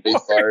Oh yeah, anymore. they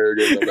fired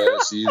her in the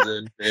last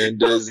season. And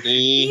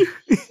Disney.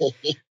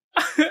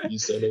 You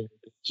son of a bitch.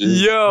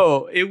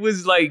 Yo, it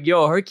was like,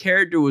 her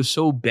character was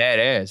so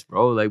badass,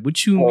 bro. Like,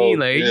 what you mean?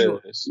 Like, yeah,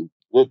 she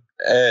whooped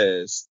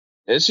ass.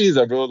 And she's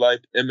a real life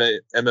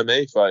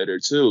MMA fighter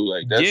too.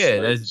 Like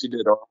that's she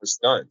did all her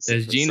stunts.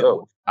 That's Gina.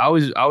 herself. I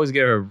always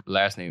get her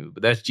last name,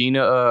 but that's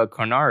Gina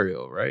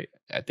Carnario, right?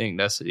 I think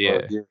that's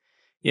yeah.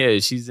 Yeah,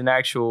 she's an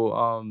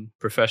actual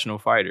professional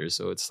fighter.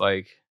 So it's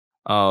like,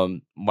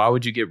 why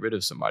would you get rid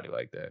of somebody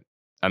like that?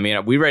 I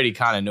mean, we already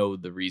kind of know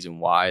the reason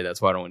why.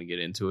 That's why I don't want to get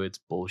into it. It's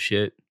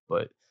bullshit,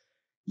 but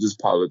just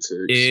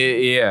politics.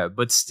 Yeah,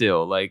 but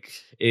still, like,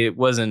 it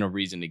wasn't a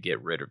reason to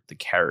get rid of the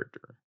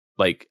character.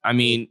 Like, I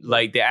mean,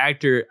 like the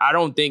actor, I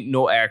don't think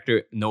no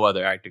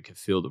other actor could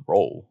fill the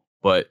role,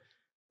 but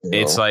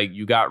it's like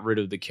you got rid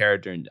of the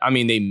character. And I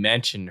mean, they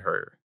mentioned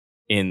her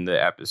in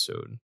the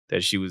episode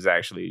that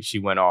she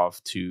went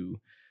off to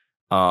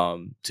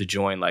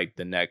join like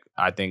the next,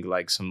 I think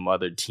like some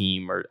other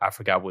team, or I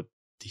forgot what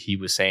he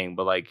was saying,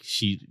 but like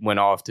she went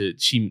off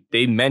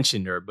they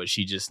mentioned her, but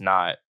she's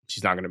not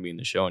going to be in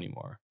the show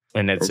anymore.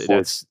 And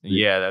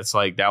that's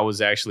like, that was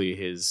actually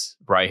his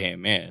right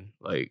hand man.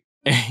 Like,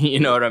 you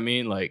know what I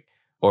mean? Like,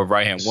 or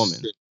right hand woman.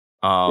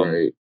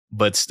 Right.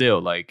 But still,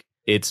 like,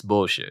 it's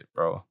bullshit,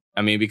 bro.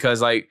 I mean,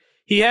 because like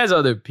he has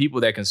other people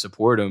that can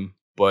support him,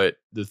 but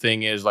the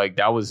thing is, like,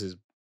 that was his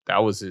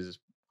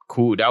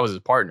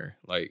partner.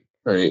 Like,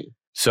 right.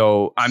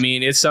 So I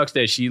mean, it sucks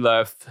that she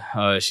left.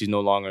 She's no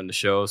longer in the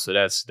show. So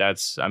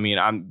that's. I mean,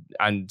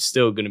 I'm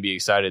still gonna be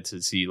excited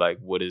to see like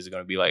what is it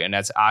gonna be like, and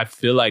I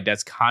feel like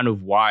that's kind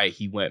of why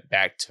he went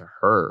back to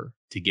her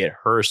to get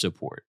her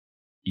support.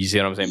 You see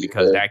what I'm saying?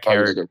 Because that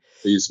character,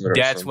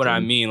 that's what I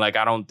mean. Like,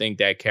 I don't think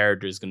that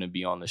character is going to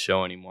be on the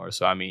show anymore.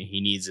 So, I mean,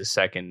 he needs a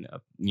second,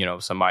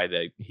 somebody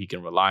that he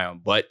can rely on.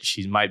 But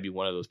she might be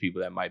one of those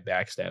people that might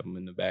backstab him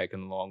in the back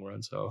in the long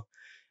run. So,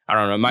 I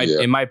don't know.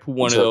 It might pull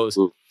one of those.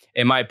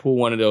 It might pull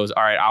one of those.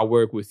 All right, I'll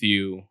work with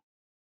you.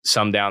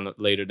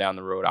 Later down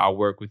the road, I'll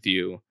work with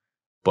you,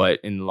 but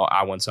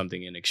I want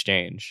something in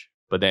exchange.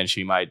 But then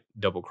she might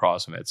double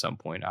cross him at some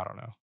point. I don't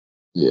know.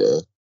 Yeah.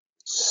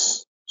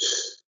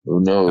 Who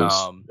knows?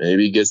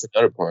 Maybe he gets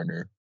another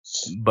partner.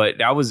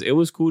 But it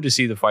was cool to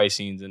see the fight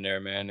scenes in there,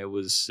 man. It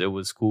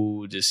was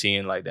cool just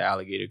seeing like the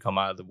alligator come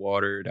out of the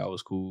water. That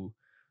was cool.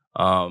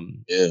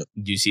 Do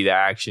you see the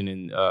action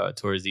in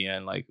towards the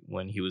end, like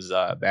when he was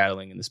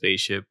battling in the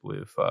spaceship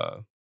with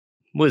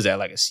what is that,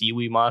 like a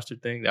seaweed monster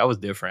thing? That was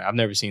different. I've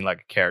never seen like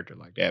a character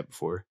like that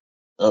before.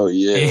 Oh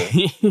yeah.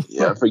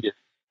 Yeah, I forget.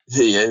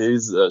 Yeah,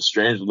 he's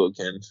strange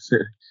looking.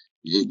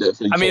 He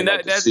definitely I mean came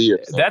out the sea or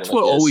something. that's Like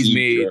what he had always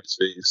seaweed made on his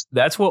face.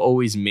 that's what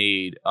always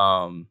made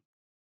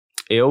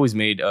it always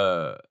made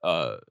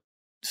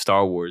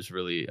Star Wars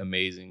really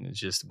amazing. It's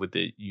just with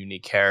the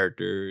unique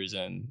characters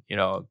and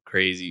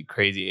crazy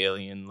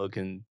alien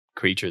looking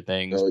creature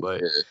things. Oh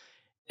But yeah.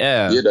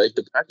 yeah, Yeah, like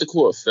the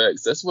practical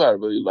effects. That's what I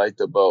really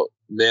liked about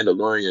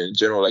Mandalorian in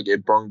general. Like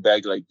it brought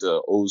back like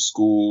the old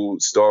school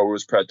Star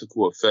Wars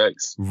practical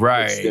effects,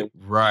 mixed in with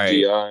right.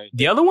 CGI.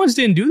 The other ones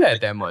didn't do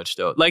that much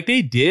though. Like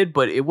they did,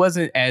 but it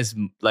wasn't as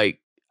like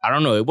I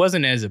don't know. It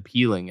wasn't as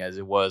appealing as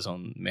it was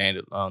on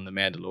the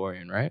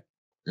Mandalorian, right?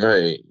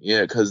 Right,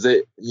 yeah, because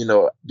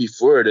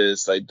before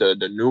this, like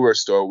the newer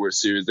Star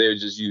Wars series, they would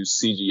just use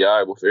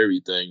CGI with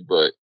everything,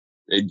 but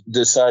they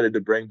decided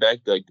to bring back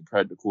like the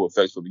practical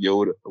effects with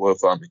Yoda,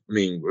 with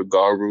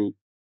Garu,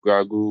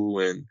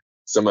 and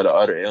some of the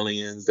other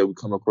aliens that we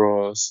come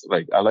across.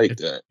 Like I like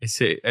that. It's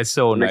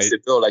so It makes nice.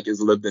 it feel like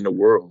it's lived in the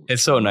world.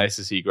 It's so nice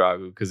to see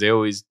Grogu because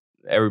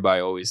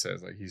everybody always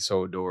says like he's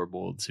so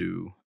adorable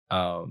to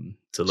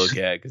look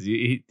at because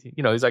he's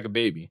like a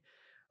baby.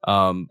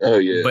 Oh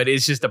yeah. But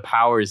it's just the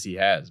powers he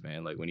has,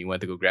 man. Like when he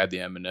went to go grab the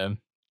M&M,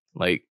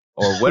 like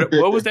or what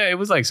was that? It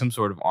was like some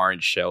sort of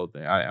orange shell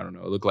thing. I don't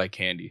know. It looked like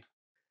candy.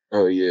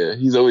 Oh yeah,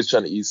 he's always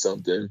trying to eat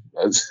something.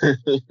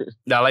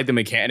 I like the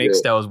mechanics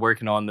that was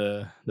working on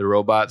the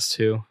robots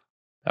too.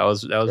 That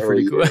was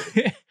pretty cool.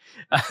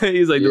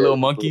 He's like the little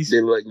monkeys. They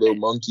look like little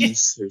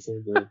monkeys or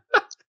something.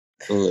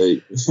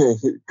 Like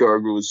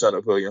Gargoyle was trying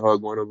to fucking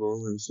hug one of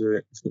them and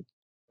shit.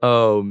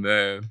 Oh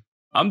man,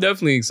 I'm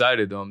definitely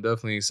excited though. I'm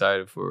definitely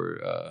excited for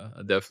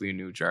a definitely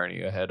new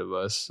journey ahead of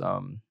us.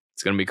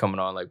 It's gonna be coming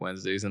on like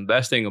Wednesdays, and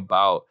best thing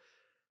about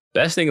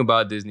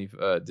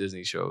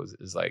Disney shows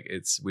is like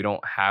we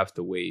don't have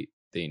to wait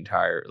we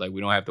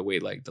don't have to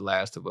wait like The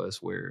Last of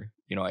Us where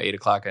at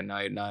 8:00 at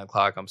night,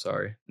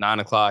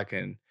 9:00,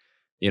 and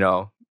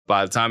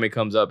by the time it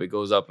comes up, it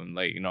goes up in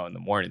like in the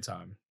morning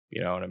time.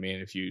 You know what I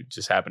mean? If you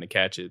just happen to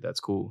catch it, that's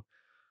cool.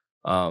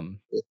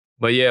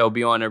 But yeah, it'll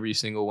be on every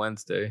single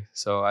Wednesday,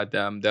 so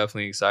I'm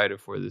definitely excited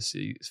for this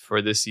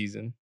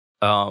season.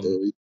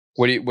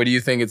 What do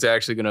you think it's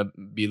actually gonna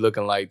be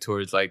looking like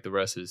towards like the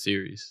rest of the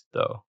series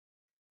though?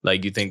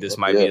 Like, you think this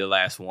might be the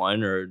last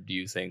one, or do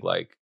you think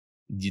like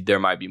there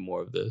might be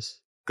more of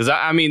this? Because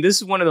I mean, this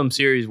is one of them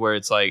series where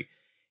it's like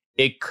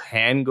it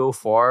can go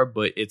far,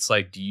 but it's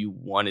like, do you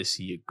want to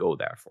see it go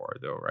that far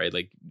though, right?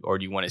 Like, or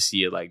do you want to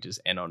see it like just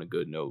end on a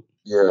good note?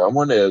 Yeah, I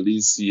want to at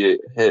least see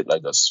it hit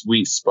like a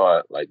sweet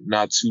spot, like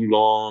not too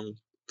long.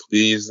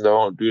 Please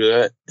don't do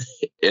that.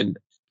 and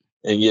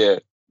yeah,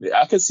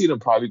 I could see them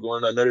probably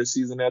going another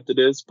season after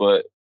this,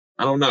 but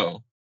I don't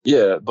know.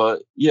 Yeah,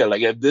 but yeah,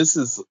 like if this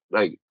is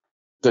like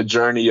the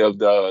journey of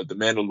the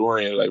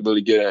Mandalorian, like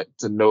really get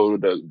to know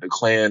the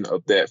clan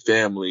of that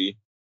family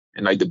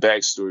and like the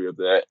backstory of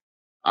that.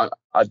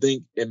 I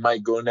think it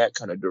might go in that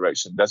kind of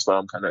direction. That's what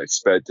I'm kind of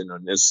expecting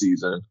on this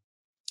season.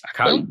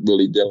 Like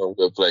really dealing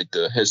with like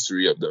the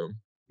history of them.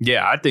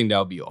 Yeah, I think that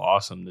would be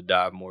awesome to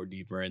dive more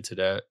deeper into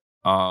that.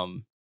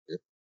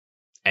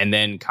 And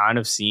then kind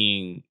of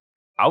seeing,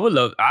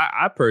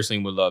 I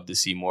personally would love to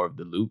see more of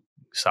the Luke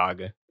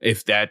saga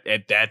if that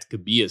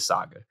could be a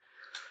saga.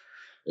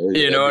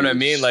 You know what I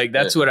mean? Like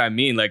that's what I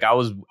mean. Like I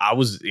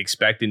was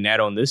expecting that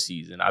on this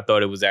season. I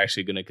thought it was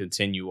actually going to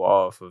continue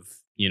off of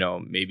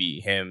maybe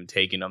him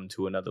taking them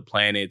to another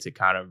planet to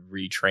kind of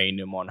retrain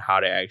them on how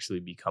to actually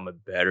become a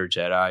better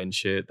Jedi and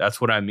shit. That's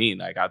what I mean.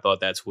 Like I thought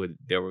that's what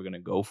they were going to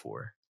go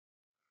for.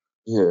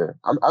 Yeah,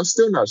 I'm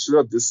still not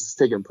sure if this is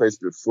taking place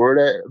before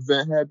that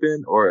event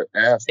happened or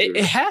after.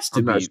 It has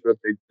to be. I'm not sure if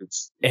they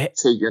just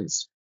taking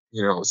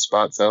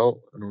spots out.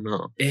 I don't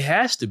know. It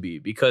has to be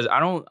because I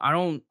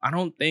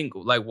don't think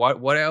like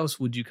what else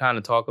would you kind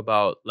of talk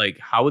about? Like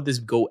how would this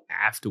go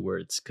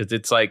afterwards? Because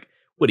it's like,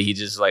 what he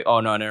just like, oh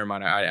no, never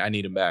mind, I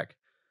need him back.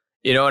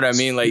 You know what I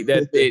mean? Like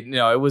that.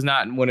 It was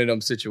not one of them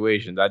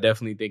situations. I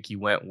definitely think he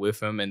went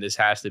with him, and this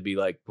has to be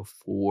like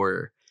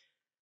before.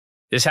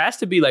 This has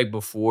to be like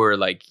before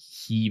like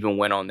he even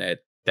went on that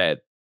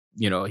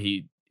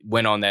he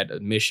went on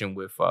that mission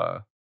with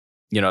to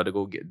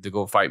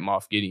go fight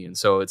Moff Gideon.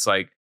 So it's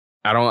like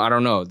I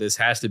don't know. This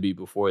has to be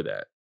before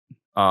that.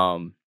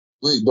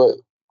 Wait, but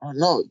I don't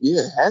know.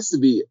 Yeah, it has to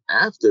be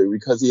after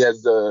because he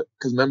has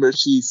because remember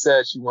she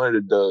said she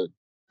wanted the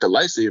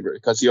lightsaber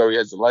because he already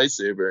has the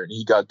lightsaber and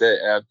he got that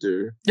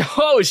after.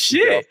 Oh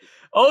shit!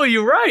 Oh,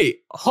 you're right.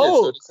 Oh,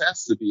 yeah, so this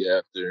has to be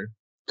after.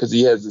 Because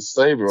he has the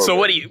saber. So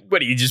what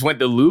do you just went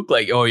to Luke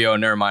like, oh yo,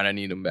 never mind, I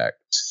need him back.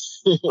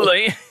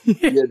 Like,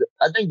 yeah,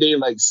 I think they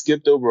like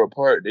skipped over a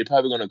part. They're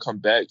probably gonna come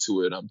back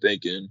to it. I'm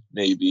thinking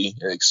maybe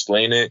and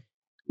explain it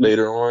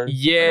later on.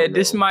 Yeah,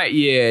 this might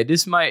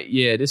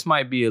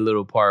be a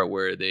little part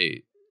where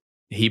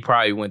he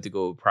probably went to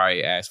go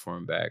probably ask for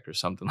him back or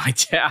something like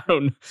that.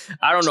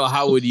 I don't know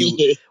how would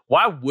you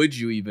why would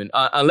you even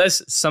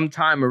unless some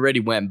time already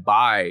went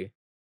by.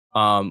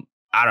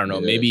 I don't know.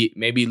 Yeah.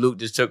 Maybe Luke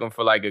just took him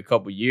for like a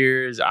couple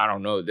years. I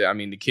don't know. I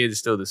mean, the kid's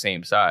still the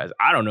same size.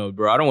 I don't know,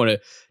 bro. I don't want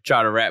to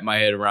try to wrap my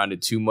head around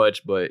it too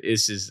much, but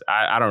it's just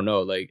I don't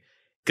know. Like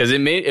Because it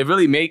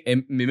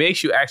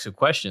makes you ask a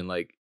question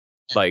like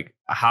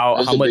how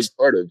That's a much big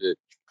part of it.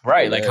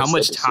 right, The like how last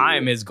much episode.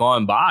 time has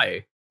gone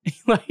by?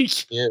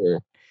 Like Yeah.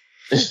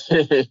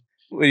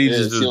 what he Yeah, just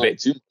it was seemed like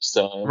too much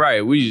time.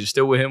 right, were you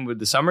still with him with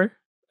the summer?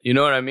 You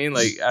know what I mean?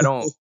 Like I'm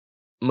a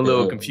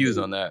little Yeah, confused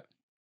on that.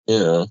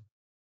 yeah,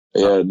 Uh,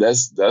 yeah.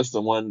 That's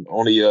the one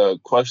only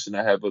question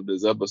I have of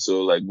this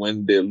episode. Like,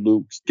 when did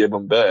Luke give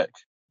him back?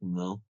 You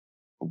know,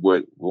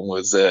 when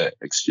was that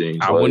exchange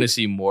I want to like?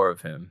 see more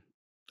of him.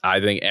 I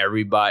think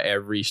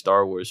every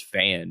Star Wars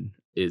fan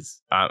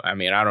is. I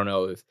mean, I don't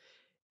know if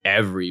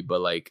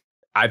but like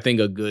I think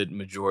a good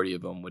majority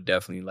of them would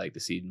definitely like to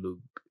see Luke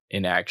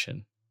in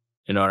action.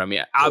 You know what I mean?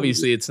 Oh, yeah.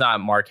 Obviously, it's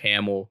not Mark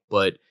Hamill,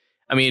 but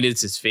I mean,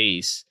 it's his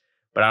face.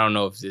 But I don't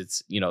know if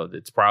it's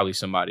it's probably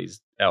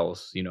somebody's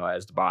else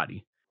as the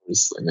body.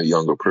 It's like a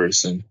younger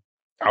person.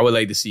 I would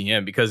like to see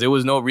him because there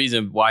was no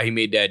reason why he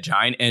made that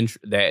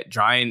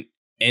giant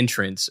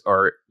entrance,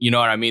 or you know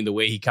what I mean, the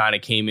way he kind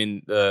of came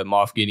in the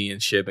Moff Gideon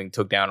ship and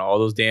took down all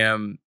those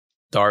damn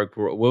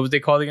what was they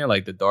called again,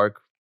 like the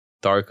dark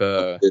Dark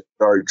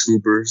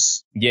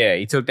Troopers. yeah,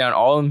 he took down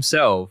all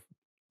himself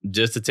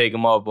just to take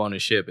him up on a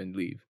ship and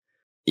leave.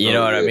 You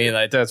know what I mean?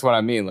 Like that's what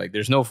I mean. Like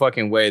there's no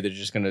fucking way they're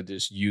just gonna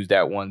just use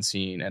that one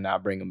scene and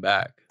not bring him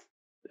back.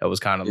 That was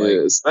kind of like,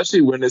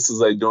 especially when this is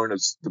like during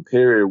the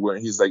period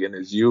when he's like in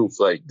his youth.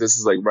 Like this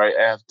is like right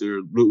after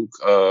Luke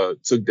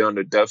took down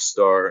the Death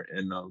Star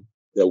in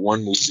that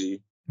one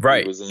movie.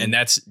 right. And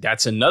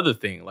that's another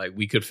thing. Like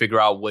we could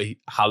figure out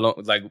how long,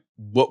 like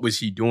what was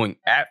he doing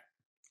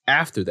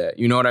after that?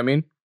 You know what I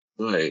mean?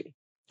 Right.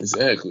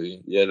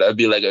 Exactly. Yeah, that'd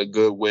be like a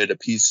good way to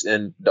piece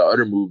in the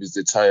other movies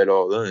to tie it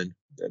all in.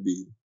 That'd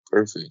be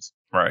perfect.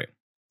 Right.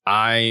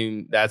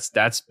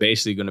 That's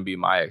basically going to be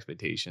my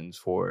expectations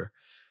for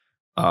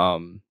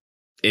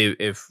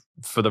if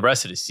for the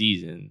rest of the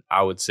season.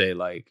 I would say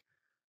like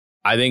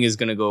I think it's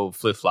going to go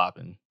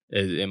flip-flopping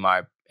in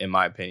my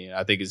opinion.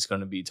 I think it's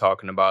going to be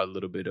talking about a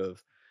little bit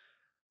of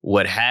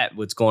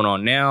what's going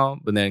on now,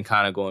 but then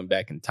kind of going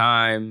back in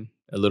time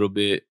a little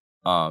bit,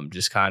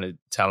 just kind of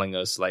telling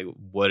us like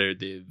what are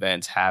the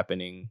events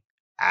happening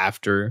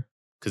after,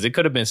 because it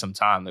could have been some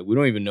time, like we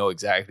don't even know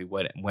exactly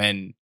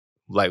when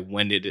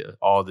did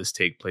all this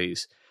take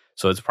place.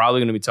 So it's probably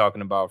going to be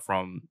talking about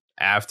from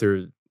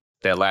after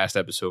that last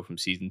episode from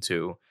season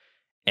 2,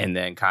 and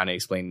then kind of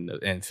explaining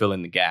and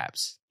filling the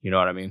gaps. You know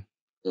what I mean?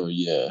 Oh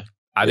yeah,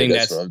 I think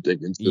that's what I'm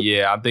thinking too.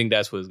 Yeah, I think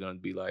that's what it's going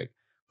to be like.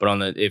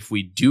 But if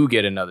we do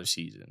get another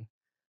season,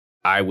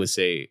 I would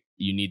say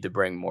you need to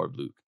bring more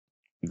Luke.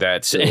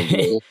 That's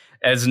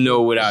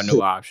without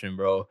no option,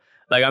 bro.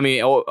 Like I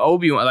mean,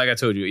 Obi, like I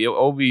told you,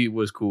 Obi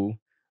was cool.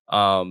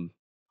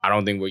 I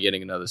don't think we're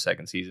getting another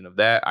second season of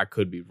that. I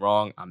could be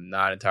wrong. I'm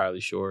not entirely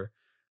sure,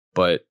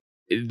 but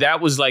that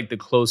was like the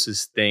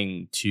closest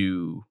thing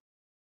to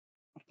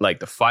like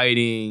the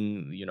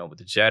fighting, with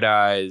the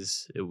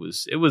Jedis. It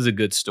was a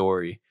good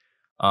story.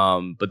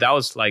 But that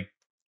was like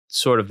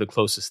sort of the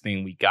closest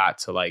thing we got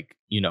to like,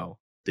 the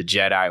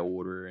Jedi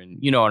Order and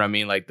you know what I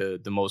mean? Like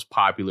the most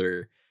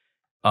popular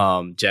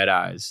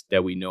Jedis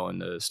that we know in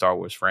the Star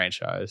Wars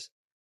franchise.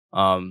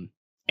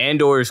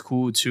 Andor is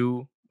cool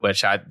too,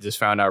 which I just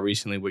found out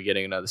recently we're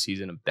getting another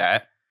season of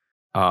that.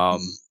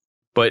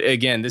 But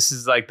again, this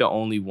is like the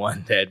only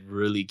one that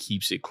really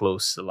keeps it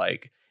close to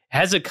like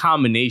has a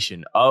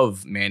combination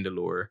of the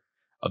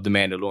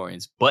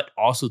Mandalorians, but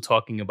also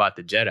talking about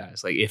the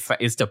Jedis. Like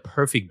it's the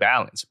perfect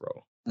balance,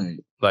 bro. Right.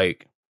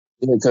 Like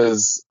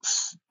because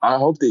I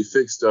hope they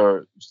fixed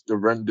the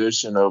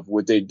rendition of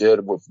what they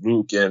did with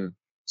Luke and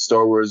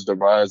Star Wars: The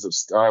Rise of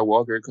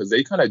Skywalker, because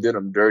they kind of did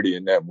him dirty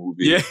in that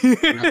movie. Yeah,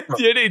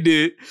 yeah, they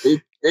did.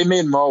 They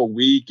made him all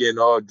weak and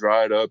all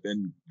dried up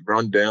and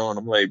run down.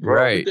 I'm like, bro,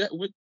 right.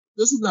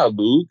 This is not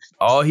Luke.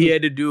 All he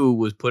had to do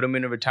was put him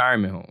in a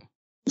retirement home.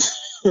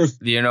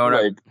 You know what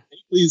like,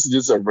 please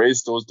just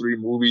erase those 3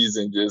 movies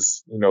and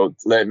just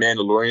let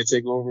Mandalorian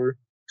take over.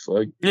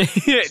 Fuck.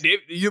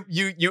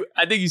 you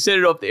I think you said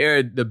it off the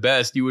air the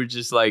best. You were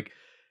just like,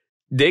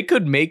 they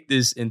could make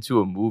this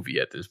into a movie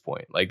at this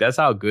point. Like that's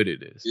how good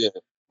it is.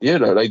 Yeah.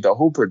 Like the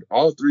whole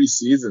all 3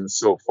 seasons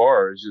so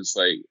far is just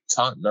like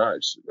top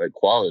notch, like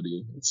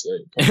quality. It's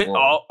like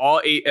all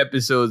 8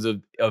 episodes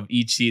of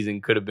each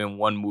season could have been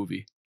one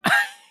movie.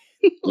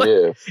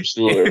 Yeah, for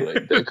sure.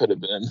 Like that could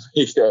have been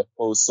like a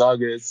whole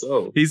saga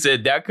itself. He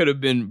said that could have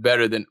been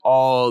better than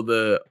all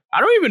the.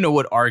 I don't even know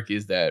what arc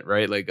is that,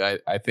 right? Like I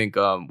think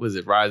was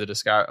it Rise of the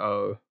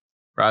Skywalkers?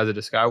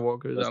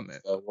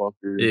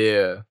 Skywalker.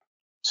 Yeah,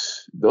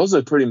 those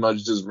are pretty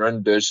much just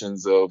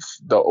renditions of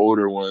the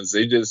older ones.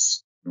 They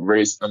just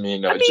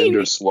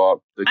gender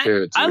swap the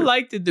character. I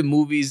liked it, the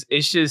movies.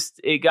 It's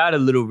just it got a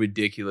little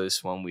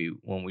ridiculous when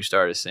we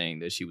started saying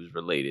that she was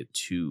related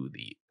to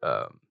the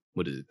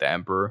what is it, the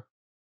Emperor?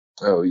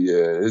 Oh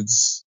yeah,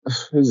 it's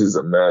just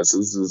a mess.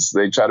 It's just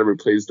they try to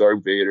replace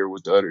Darth Vader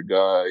with the other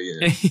guy,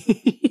 and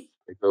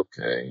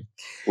okay,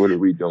 what are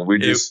we doing? We're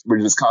just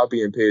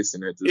copy and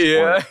pasting at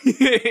this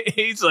point.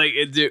 He's like,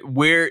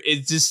 where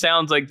it just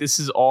sounds like this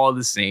is all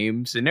the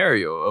same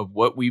scenario of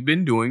what we've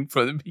been doing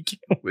from the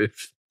beginning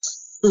with.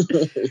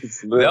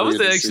 That was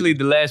actually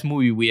the last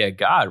movie we had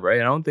got, right?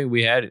 I don't think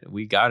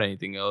we got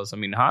anything else. I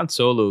mean, Han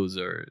Solos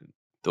are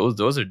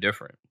those are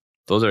different.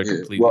 Those are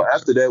completely well.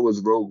 different. After that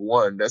was Rogue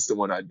One. That's the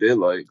one I did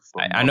like.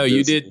 I know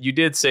you did. You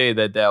did say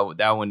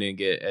that one didn't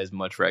get as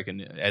much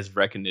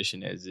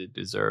recognition as it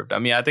deserved. I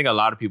mean, I think a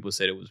lot of people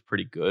said it was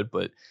pretty good,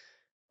 but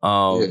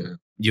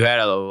you had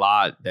a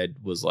lot that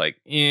was like,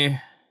 didn't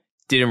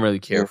really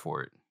care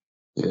for it.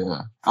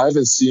 Yeah, I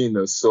haven't seen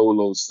the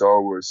solo Star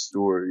Wars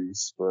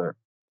stories, but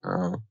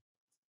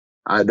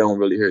I don't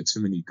really hear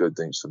too many good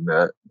things from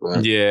that.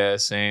 But. Yeah,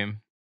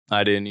 same.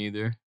 I didn't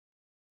either.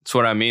 That's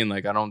what I mean.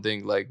 Like, I don't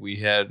think like we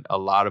had a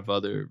lot of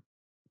other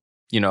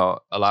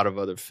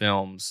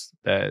films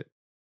that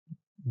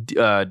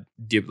did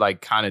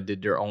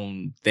their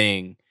own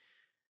thing,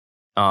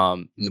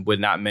 with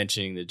not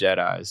mentioning the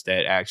Jedis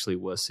that actually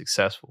was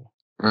successful.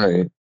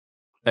 Right.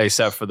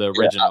 Except for the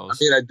originals.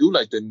 I mean, I do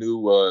like the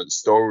new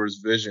Star Wars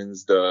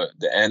Visions, the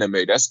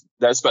anime. That's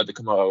about to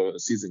come out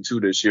season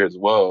 2 this year as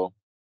well.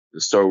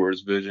 The Star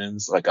Wars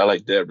Visions. Like, I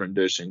like that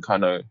rendition,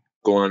 kind of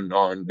going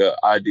on the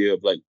idea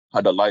of like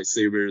how the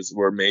lightsabers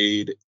were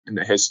made and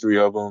the history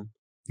of them.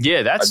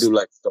 Yeah, I do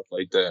like stuff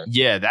like that.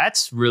 Yeah,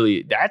 that's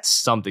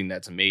something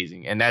that's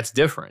amazing, and that's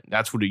different.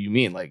 That's what you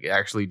mean, like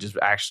actually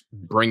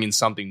bringing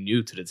something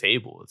new to the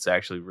table. It's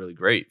actually really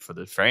great for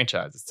the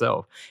franchise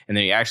itself, and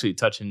then you're actually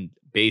touching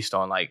based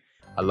on like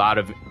a lot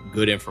of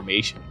good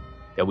information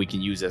that we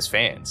can use as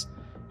fans.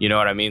 You know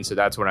what I mean? So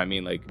that's what I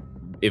mean. Like,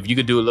 if you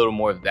could do a little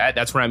more of that,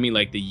 that's what I mean.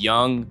 Like the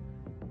young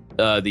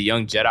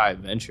Jedi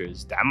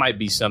adventures, that might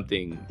be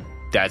something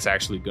that's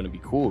actually going to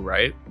be cool,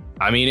 right?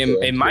 I mean,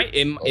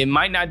 it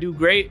might not do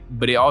great,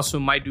 but it also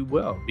might do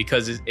well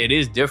because it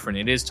is different.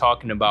 It is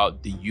talking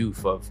about the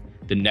youth of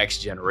the next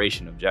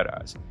generation of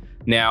Jedis.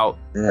 Now,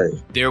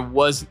 there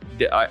was,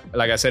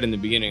 like I said in the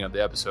beginning of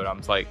the episode, I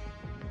was like,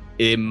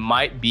 they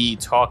might be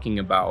talking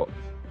about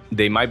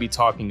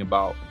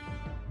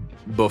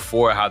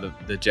before how the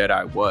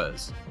Jedi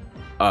was,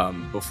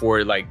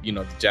 before like, you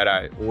know, the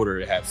Jedi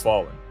Order had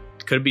fallen.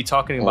 Could be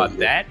talking about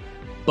that.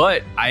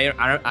 But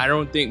I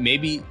don't think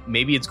maybe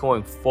it's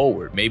going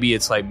forward. Maybe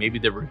it's like maybe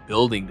they're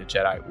rebuilding the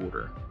Jedi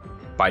Order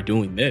by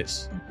doing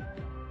this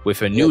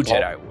with a new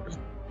Jedi Order.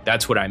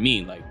 That's what I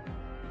mean. Like,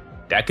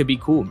 that could be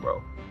cool,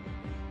 bro.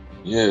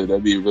 Yeah,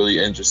 that'd be a really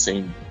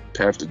interesting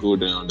path to go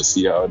down to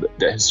see how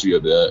the history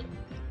of that.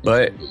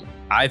 But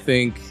I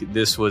think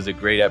this was a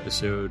great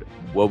episode.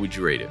 What would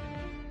you rate it?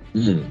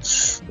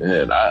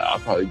 Man, I'll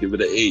probably give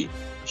it an 8.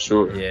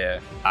 Sure.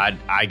 Yeah,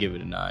 I give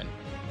it a 9.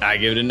 I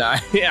give it a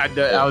 9.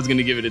 I was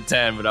gonna give it a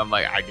 10, but I'm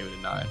like, I give it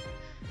a 9.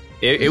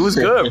 It was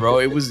good, bro.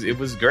 It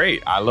was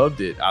great. I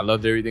loved it. I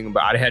loved everything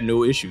about it. I had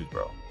no issues,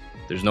 bro.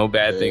 There's no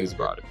bad things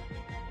about it.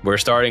 We're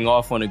starting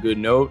off on a good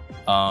note.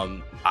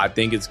 I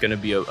think it's gonna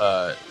be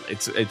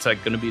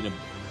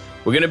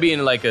we're gonna be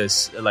in like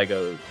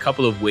a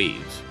couple of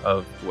waves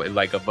of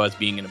us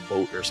being in a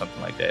boat or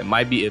something like that.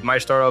 It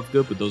might start off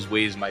good, but those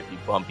waves might be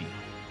bumpy.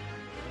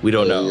 We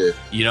don't know. Yeah.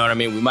 You know what I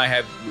mean? We might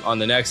have on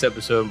the next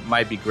episode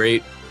might be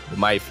great. It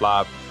might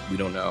flop. We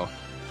don't know.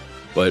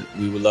 But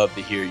we would love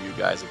to hear your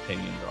guys'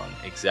 opinions on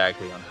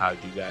how you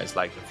guys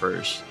like the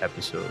first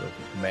episode of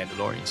the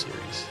Mandalorian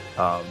series.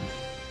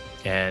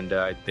 And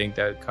I think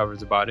that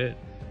covers about it.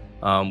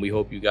 We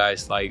hope you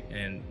guys like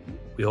and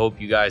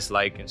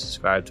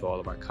subscribe to all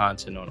of our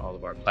content on all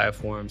of our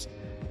platforms.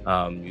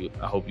 I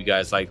hope you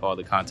guys like all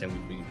the content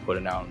we've been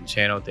putting out on the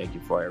channel. Thank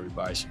you for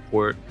everybody's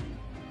support.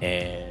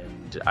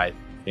 And I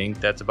think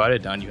that's about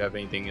it. Don, you have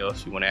anything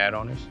else you want to add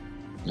on this?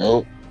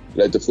 Nope.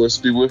 Let the force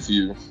be with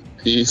you.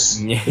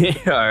 Peace.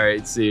 All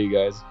right. See you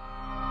guys.